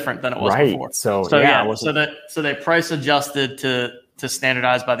substantially different than it was before. So they price adjusted to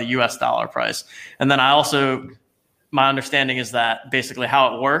standardize by the US dollar price. And then my understanding is that basically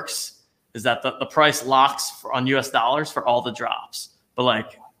how it works is that the price locks on US dollars for all the drops. But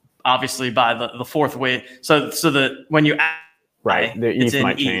like obviously by the fourth wave, so that when you the ETH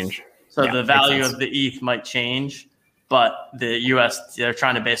might change. So the value of the ETH might change, but they're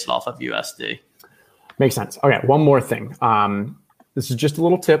trying to base it off of USD. Makes sense. Okay, one more thing. This is just a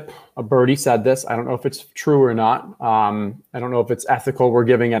little tip. A birdie said this. I don't know if it's true or not. I don't know if it's ethical we're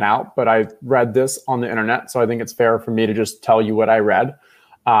giving it out, but I read this on the internet, so I think it's fair for me to just tell you what I read.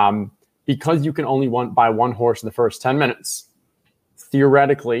 Because you can only buy one horse in the first 10 minutes,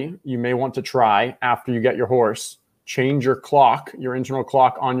 theoretically, you may want to try, after you get your horse, change your clock, your internal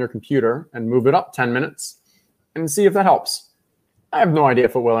clock on your computer, and move it up 10 minutes and see if that helps. I have no idea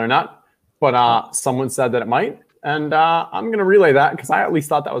if it will or not, but someone said that it might. And I'm going to relay that because I at least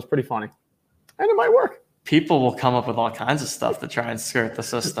thought that was pretty funny. And it might work. People will come up with all kinds of stuff to try and skirt the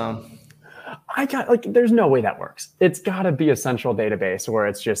system. There's no way that works. It's got to be a central database where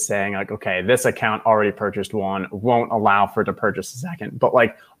it's just saying like, okay, this account already purchased one, won't allow for it to purchase a second. But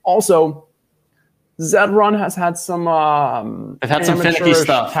like also, Zedrun has had some they've had some finicky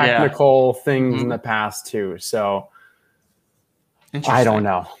stuff, technical things in the past too. So I don't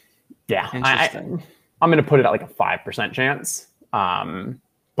know. Yeah, I'm going to put it at like a 5% chance.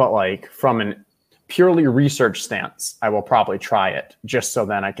 But like from an purely research stance, I will probably try it just so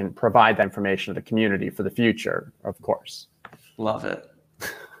then I can provide that information to the community for the future, of course. Love it.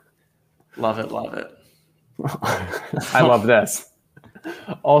 Love it. Love it. I love this.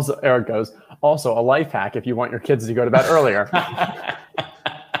 Also, Eric goes, also a life hack if you want your kids to go to bed earlier.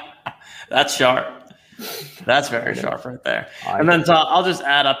 That's sharp. That's very sharp right there. And then I'll just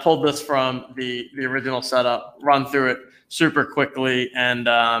add, I pulled this from the original setup, run through it super quickly. And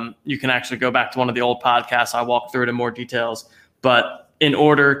you can actually go back to one of the old podcasts. I walk through it in more details. But in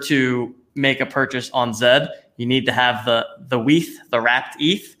order to make a purchase on Zed, you need to have the WETH, the wrapped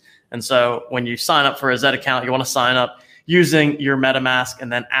ETH. And so when you sign up for a Zed account, you want to sign up using your MetaMask.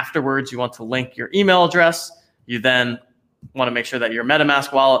 And then afterwards, you want to link your email address. You then want to make sure that your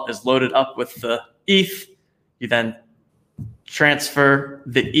MetaMask wallet is loaded up with the ETH. You then transfer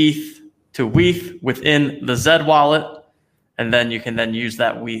the ETH to WETH within the Zed wallet, and then you can then use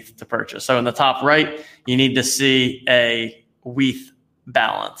that WETH to purchase. So in the top right, you need to see a WETH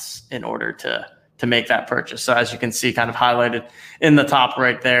balance in order to make that purchase. So as you can see kind of highlighted in the top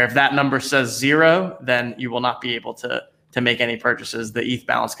right there, if that number says 0, then you will not be able to make any purchases. The ETH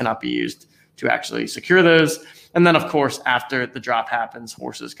balance cannot be used to actually secure those. And then, of course, after the drop happens,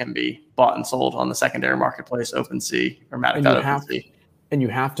 horses can be bought and sold on the secondary marketplace, OpenSea or Matic.OpenSea. And you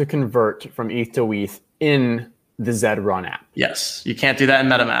have to convert from ETH to WETH in the Zedrun app. Yes, you can't do that in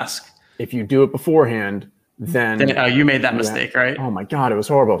MetaMask. If you do it beforehand, then you made that mistake, right? Oh my God, it was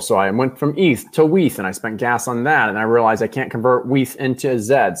horrible. So I went from ETH to WETH and I spent gas on that. And I realized I can't convert WETH into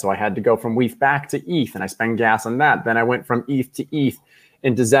Zed. So I had to go from WETH back to ETH and I spent gas on that. Then I went from ETH to ETH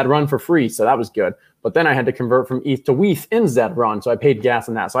into Zedrun for free. So that was good. But then I had to convert from ETH to WETH in Zedrun. So I paid gas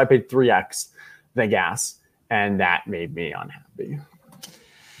on that. So I paid 3x the gas. And that made me unhappy.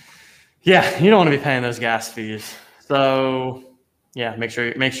 Yeah, you don't want to be paying those gas fees. So yeah, make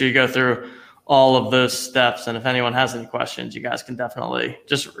sure you go through all of those steps. And if anyone has any questions, you guys can definitely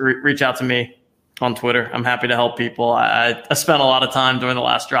just reach out to me on Twitter. I'm happy to help people. I spent a lot of time during the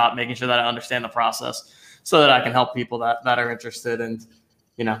last drop making sure that I understand the process so that I can help people that are interested. And,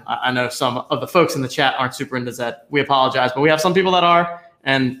 you know, I know some of the folks in the chat aren't super into Zed. We apologize, but we have some people that are.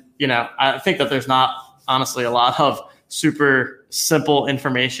 And, you know, I think that there's not honestly a lot of super simple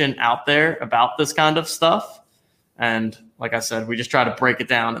information out there about this kind of stuff. And like I said, we just try to break it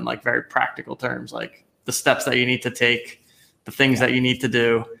down in like very practical terms. Like the steps that you need to take, the things that you need to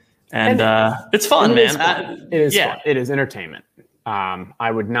do. And it's fun, man. It is fun. It is entertainment.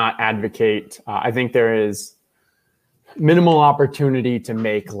 I would not advocate. I think there is minimal opportunity to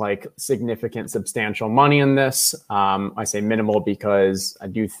make like significant, substantial money in this. I say minimal because I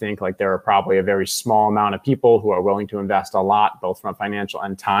do think like there are probably a very small amount of people who are willing to invest a lot, both from financial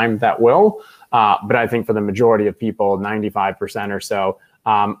and time, that will. But I think for the majority of people, 95% or so,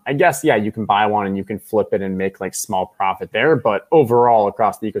 I guess, yeah, you can buy one and you can flip it and make like small profit there. But overall,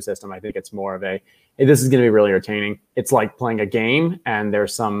 across the ecosystem, I think it's more of a, hey, this is going to be really entertaining. It's like playing a game, and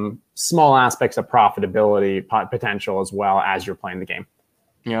there's some small aspects of profitability potential as well as you're playing the game.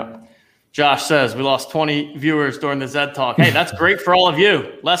 Yeah. Josh says we lost 20 viewers during the Zed talk. Hey, that's great for all of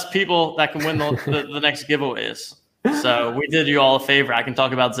you. Less people that can win the next giveaways. So we did you all a favor. I can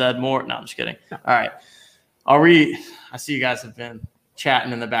talk about Zed more. No, I'm just kidding. All right. I see you guys have been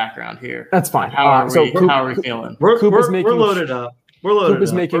chatting in the background here. That's fine. How are we feeling? We're loaded up. Coop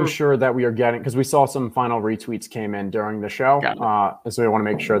is making sure that we are getting, because we saw some final retweets came in during the show. So we want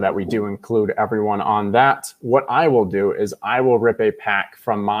to make sure that we do include everyone on that. What I will do is I will rip a pack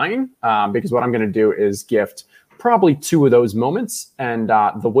from mine, because what I'm going to do is gift probably 2 of those moments. And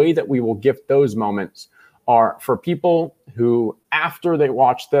the way that we will gift those moments are for people who, after they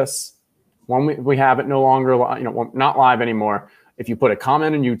watch this, when we have it no longer, not live anymore, if you put a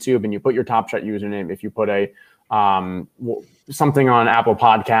comment on YouTube and you put your Top Shot username, if you put a something on Apple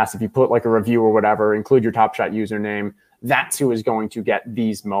Podcasts, if you put like a review or whatever, include your Top Shot username, that's who is going to get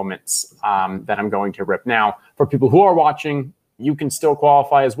these moments that I'm going to rip. Now, for people who are watching, you can still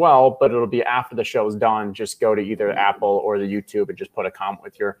qualify as well, but it'll be after the show's done. Just go to either Apple or the YouTube and just put a comment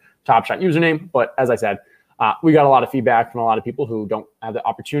with your Top Shot username. But as I said, we got a lot of feedback from a lot of people who don't have the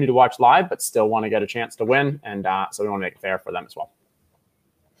opportunity to watch live, but still want to get a chance to win. And so we want to make it fair for them as well.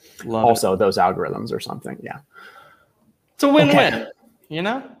 Also, those algorithms or something. Yeah. It's a win-win,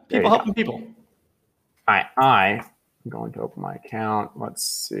 people helping people. All right. I'm going to open my account. Let's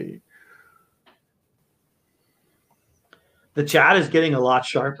see. The chat is getting a lot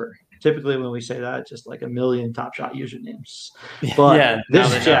sharper. Typically, when we say that, it's just like a million Top Shot usernames. But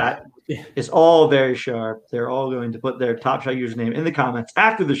this chat is all very sharp. They're all going to put their Top Shot username in the comments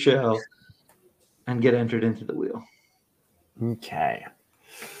after the show and get entered into the wheel. Okay.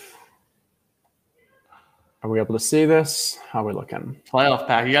 Are we able to see this? How are we looking? Playoff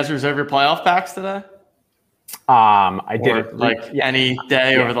pack. You guys reserve your playoff packs today? I did it any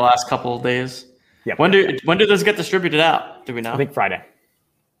day over the last couple of days. Yeah. When do those get distributed out? Do we know? I think Friday.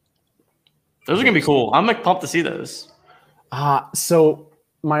 Those are gonna be cool. I'm like pumped to see those. So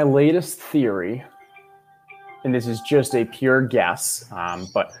my latest theory, and this is just a pure guess,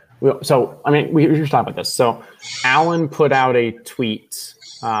 but we were just talking about this. So Alan put out a tweet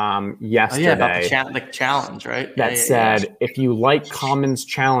yesterday about the challenge, right? That said, if you like Commons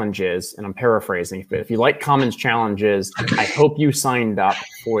challenges, and I'm paraphrasing, but if you like Commons challenges, I hope you signed up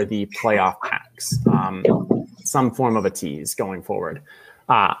for the playoff packs, some form of a tease going forward.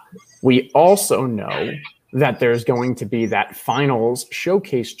 We also know that there's going to be that finals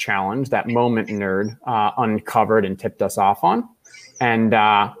showcase challenge that Moment Nerd uncovered and tipped us off on. And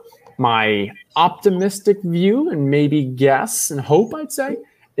my optimistic view and maybe guess and hope, I'd say,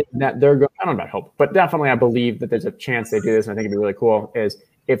 is that they're going, I don't know about hope, but definitely I believe that there's a chance they do this, and I think it'd be really cool, is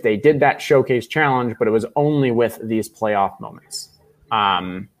if they did that showcase challenge, but it was only with these playoff moments.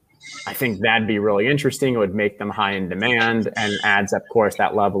 I think that'd be really interesting. It would make them high in demand and adds, of course,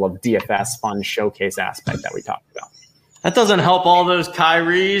 that level of DFS fun showcase aspect that we talked about. That doesn't help all those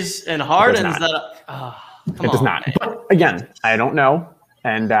Kyries and Hardens. It does not. But again, I don't know.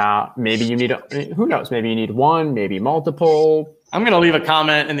 And maybe you need, who knows? Maybe you need one, maybe multiple. I'm going to leave a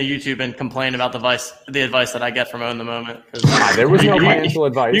comment in the YouTube and complain about the advice that I get from Own the Moment. There was no financial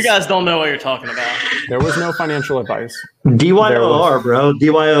advice. You guys don't know what you're talking about. There was no financial advice. DYOR, bro.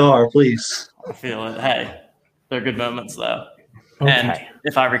 DYOR, please. I feel it. Hey, they're good moments, though. Okay. And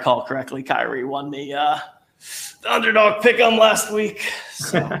if I recall correctly, Kyrie won the underdog pick 'em last week.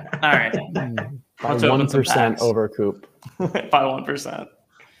 So, all right. By 1% over Coop. By 1%.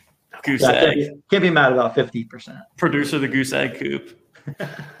 Goose egg. Can't be mad about 50%. Producer the goose egg Coop.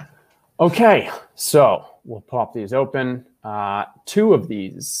 Okay, so we'll pop these open. 2 of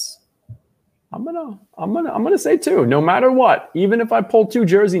these. I'm gonna say 2. No matter what, even if I pull 2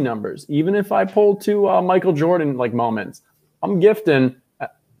 jersey numbers, even if I pull 2 Michael Jordan like moments, I'm gifting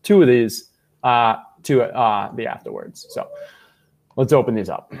 2 of these to the afterwards. So let's open these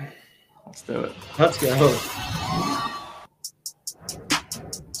up. Let's do it. Let's go.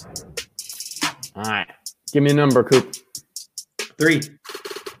 All right. Give me a number, Coop. 3.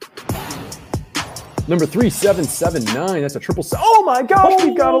 Number 3779. That's a triple. Oh my gosh,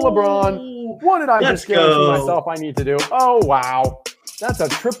 we've got a LeBron. What did I just guarantee myself I need to do? Oh wow. That's a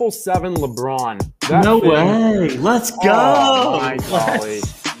 777 LeBron. No way. Let's go. Oh my golly.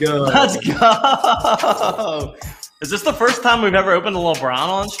 Let's go. Is this the first time we've ever opened a LeBron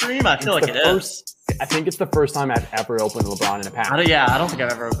on stream? I feel like it is. I think it's the first time I've ever opened LeBron in a pack. I don't think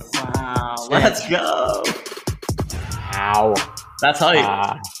I've ever opened. Wow. Let's go. Wow. That's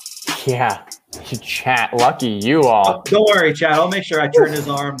hype. Yeah. Chat, lucky you all. Oh, don't worry, Chad. I'll make sure I turn his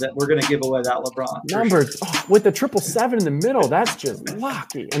arm that we're going to give away that LeBron. Number with the 777 in the middle, that's just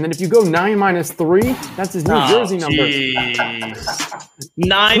lucky. And then if you go 9-3, that's his New Jersey number.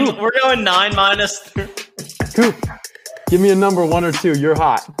 9. We're going 9 minus 3. Coop, give me a number 1 or 2. You're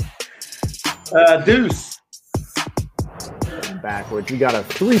hot. Deuce. Backwards. You got a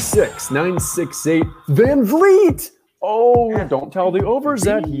 36968 Van Vliet. Oh, don't tell the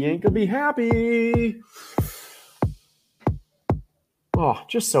Overzet. He ain't gonna be happy. Oh,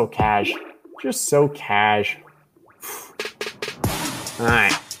 just so cash. Just so cash. All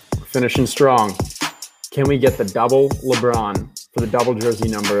right, finishing strong. Can we get the double LeBron for the double jersey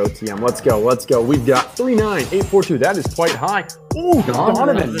number OTM? Let's go. Let's go. We've got 39842. That is quite high. Ooh,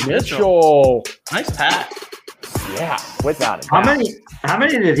 Donovan Mitchell. Nice pack. Yeah, without a doubt. How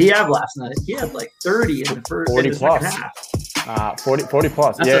many did he have last night? He had like 30 in the first 40 in the plus. Second half. 40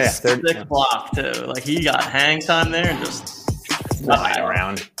 plus. That's a 6 block too. Like he got hang time there and just flying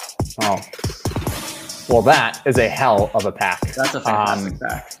around. Oh, well, that is a hell of a pack. That's a fantastic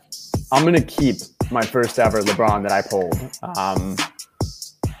pack. I'm gonna keep my first ever LeBron that I pulled,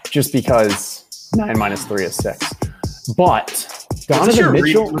 just because 9 minus 3 is 6. But Donovan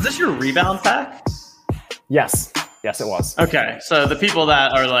Mitchell. Was this your rebound pack? Yes. Yes, it was. Okay, so the people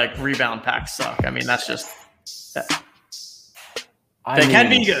that are like rebound packs suck. I mean, that's just they can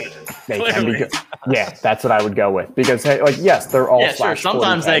be good. They can be good. Yeah, that's what I would go with because hey, like yes, they're all sure.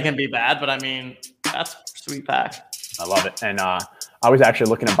 Sometimes they can be bad, but I mean that's a sweet pack. I love it. And I was actually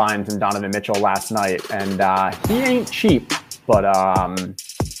looking at buying some Donovan Mitchell last night, and he ain't cheap, but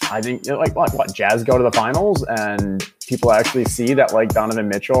I think like what Jazz go to the finals and people actually see that like Donovan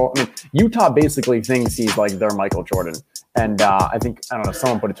Mitchell. I mean, Utah basically thinks he's like their Michael Jordan. And I don't know,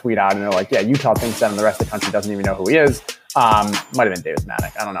 someone put a tweet out and they're like, yeah, Utah thinks that and the rest of the country doesn't even know who he is. Might have been Davis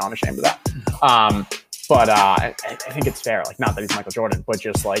Maddox. I don't know. I'm ashamed of that. But I think it's fair. Like, not that he's Michael Jordan, but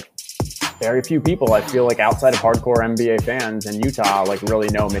just like very few people, I feel like outside of hardcore NBA fans in Utah, like really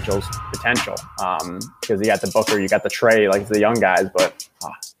know Mitchell's potential. Because you got the Booker, you got the Trey, like the young guys, but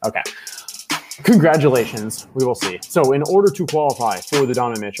okay. Congratulations. We will see. So in order to qualify for the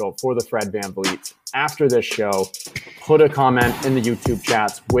Donovan Mitchell, for the Fred VanVleet, after this show, put a comment in the YouTube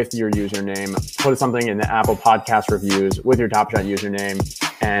chats with your username, put something in the Apple Podcast reviews with your Top Shot username,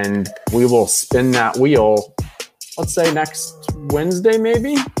 and we will spin that wheel, let's say next Wednesday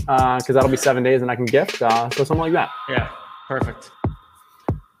maybe, because that'll be 7 days and I can gift, so something like that. Yeah, perfect.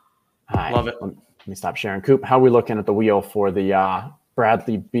 Right. Love it. Let me stop sharing. Coop, how are we looking at the wheel for the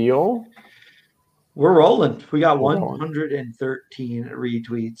Bradley Beal? We're rolling. We got 113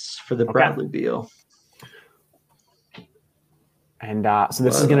 retweets for the Bradley Beal. And so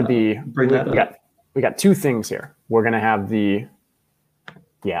this is going to be we got two things here. We're going to have the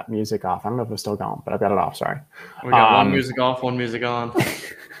music off. I don't know if it's still going, but I've got it off. Sorry. We got one music off, one music on.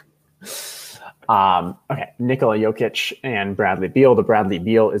 Okay, Nikola Jokic and Bradley Beal. The Bradley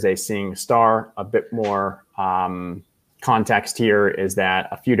Beal is a seeing star. A bit more context here is that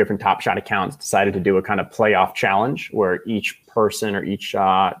a few different Top Shot accounts decided to do a kind of playoff challenge where each person or each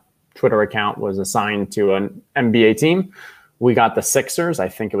Twitter account was assigned to an NBA team. We got the Sixers. I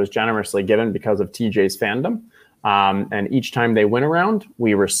think it was generously given because of TJ's fandom. And each time they win around,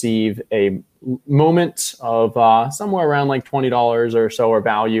 we receive a moment of somewhere around like $20 or so or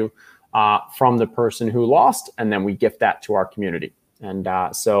value from the person who lost. And then we gift that to our community. And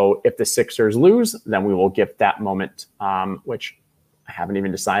so if the Sixers lose, then we will gift that moment, which I haven't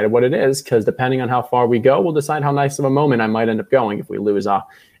even decided what it is, because depending on how far we go, we'll decide how nice of a moment I might end up going if we lose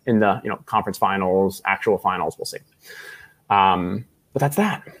in the conference finals, actual finals. We'll see. But that's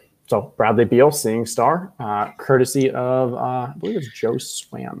that. So Bradley Beal, seeing star, courtesy of I believe it's Joe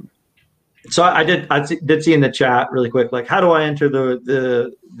Swam. So I did see in the chat really quick, like, how do I enter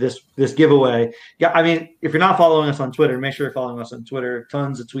this giveaway? Yeah, I mean, if you're not following us on Twitter, make sure you're following us on Twitter.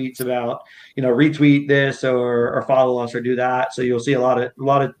 Tons of tweets about, retweet this or follow us or do that. So you'll see a lot of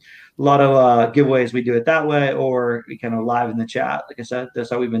giveaways. We do it that way, or we kind of live in the chat. Like I said, that's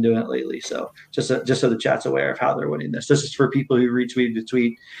how we've been doing it lately. So just so the chat's aware of how they're winning this. This is for people who retweeted the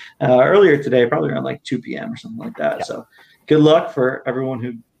tweet earlier today, probably around like 2 p.m. or something like that. Yeah. So good luck for everyone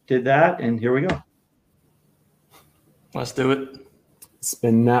who did that, and here we go. Let's do it.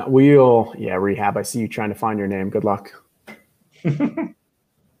 Spin that wheel. Yeah, Rehab. I see you trying to find your name. Good luck.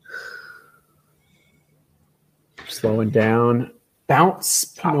 Slowing down. Bounce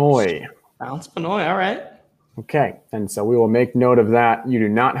Pinoy. Bounce Pinoy. All right. Okay, and so we will make note of that. You do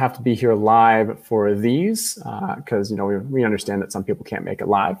not have to be here live for these because we understand that some people can't make it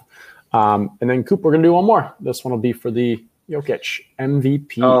live. And then Coop, we're gonna do one more. This one will be for the Jokic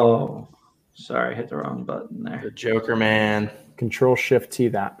MVP. Oh, sorry, hit the wrong button there. The Joker, man. Control Shift T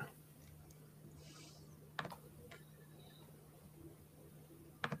that.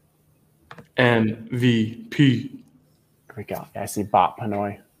 MVP. There we go. I see Bot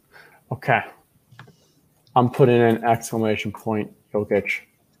Pinoy. Okay. I'm putting in exclamation point Jokic.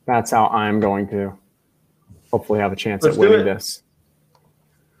 That's how I'm going to hopefully have a chance at winning this.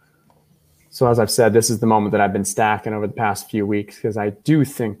 So as I've said, this is the moment that I've been stacking over the past few weeks because I do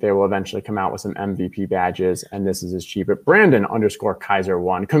think they will eventually come out with some MVP badges, and this is as cheap. But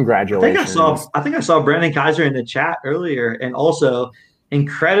Brandon_Kaiser1, congratulations. I think I saw Brandon Kaiser in the chat earlier, and also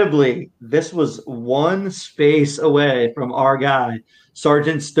incredibly, this was one space away from our guy,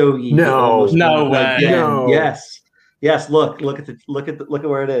 Sergeant Stogie. No way. No. Yes. Look at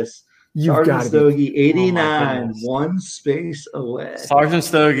where it is. Sergeant Stogie, 89, one space away. Sergeant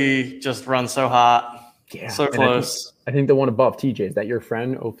Stogie just runs so hot. Yeah. So close. I think the one above TJ, is that your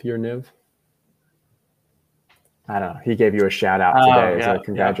friend, Ophir Niv? I don't know. He gave you a shout out today. So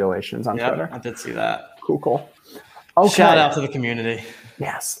congratulations on Twitter. I did see that. Cool. Okay. Shout out to the community.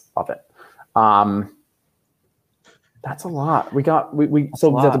 Yes, love it. That's a lot. We got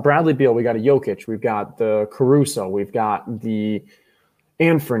the Bradley Beal, we got a Jokic, we've got the Caruso, we've got the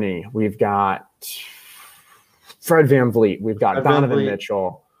Anthony, we've got Fred VanVleet, we've got Donovan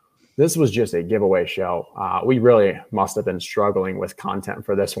Mitchell. This was just a giveaway show. We really must have been struggling with content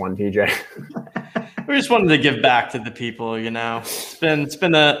for this one, TJ. We just wanted to give back to the people, It's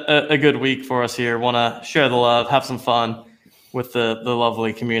been a good week for us here. Want to share the love, have some fun with the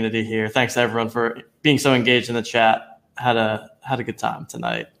lovely community here. Thanks to everyone for being so engaged in the chat. Had a good time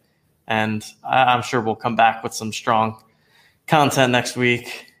tonight, and I'm sure we'll come back with some strong content next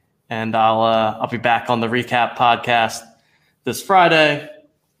week. And I'll be back on the recap podcast this Friday.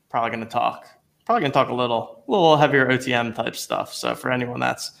 Probably going to talk a little heavier OTM type stuff. So for anyone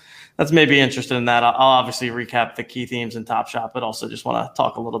that's maybe interested in that, I'll obviously recap the key themes in Top Shot, but also just want to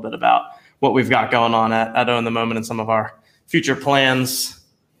talk a little bit about what we've got going on at Own the Moment and some of our future plans,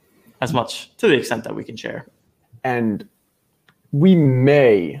 as much to the extent that we can share. And we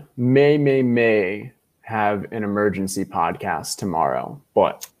may have an emergency podcast tomorrow,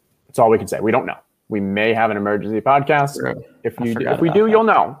 but that's all we can say. We don't know. We may have an emergency podcast. Sure. If we do, you'll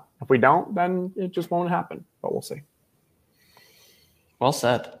know. If we don't, then it just won't happen. But we'll see. Well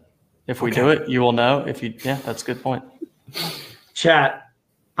said. If we do it, you will know. That's a good point. Chat.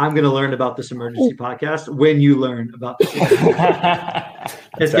 I'm going to learn about this emergency podcast when you learn about this.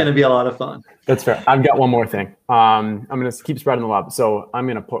 It's going to be a lot of fun. That's fair. I've got one more thing. I'm going to keep spreading the love. So I'm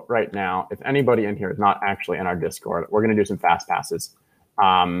going to put right now, if anybody in here is not actually in our Discord, we're going to do some fast passes.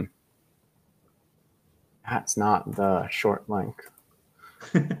 That's not the short link.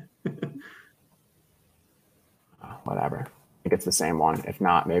 Whatever. I think it's the same one. If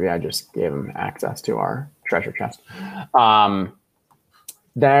not, maybe I just gave them access to our treasure chest.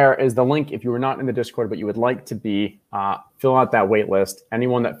 There is the link. If you were not in the Discord, but you would like to be, fill out that wait list.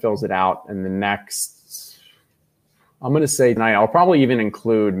 Anyone that fills it out in the next, I'm going to say tonight, I'll probably even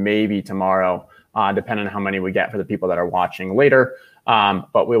include maybe tomorrow, depending on how many we get for the people that are watching later.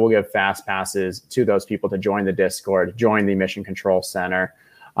 But we will give fast passes to those people to join the Discord, join the Mission Control Center.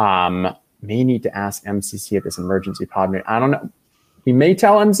 May need to ask MCC at this emergency pod meeting. I don't know. We may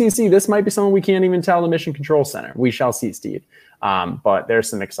tell MCC. This might be something we can't even tell the Mission Control Center. We shall see, Steve. But there's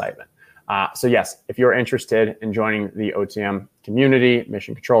some excitement. So yes, if you're interested in joining the OTM community,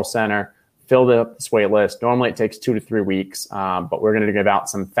 Mission Control Center, fill this wait list. Normally it takes 2 to 3 weeks, but we're going to give out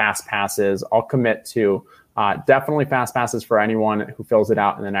some fast passes. I'll commit to definitely fast passes for anyone who fills it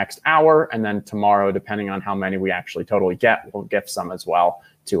out in the next hour. And then tomorrow, depending on how many we actually totally get, we'll gift some as well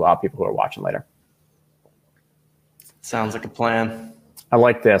to people who are watching later. Sounds like a plan. I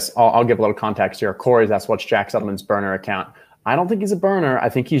like this. I'll give a little context here. Corey's asked what's Jack Settleman's burner account. I don't think he's a burner. I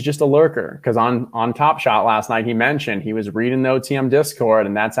think he's just a lurker. Because on Top Shot last night, he mentioned he was reading the OTM Discord,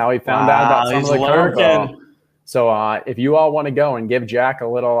 and that's how he found out about some of the lurking. So if you all want to go and give Jack a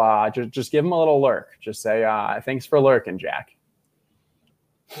little, just give him a little lurk. Just say, thanks for lurking, Jack.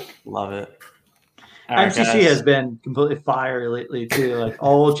 Love it. MCC has been completely fire lately too. Like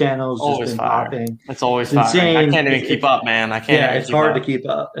all channels just been popping. It's always insane. I can't even keep up, man. I can't. Yeah, it's hard to keep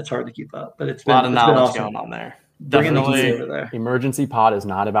up. It's hard to keep up, but it's been a lot of knowledge awesome. going on there. Bringing the Definitely. heat over there. Emergency pod is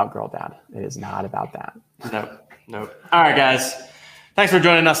not about girl dad. It is not about that. No. All right, guys. Thanks for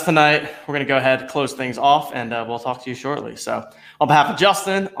joining us tonight. We're going to go ahead, close things off, and we'll talk to you shortly. So on behalf of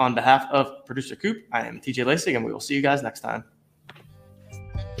Justin, on behalf of producer Coop, I am TJ Lacey, and we will see you guys next time.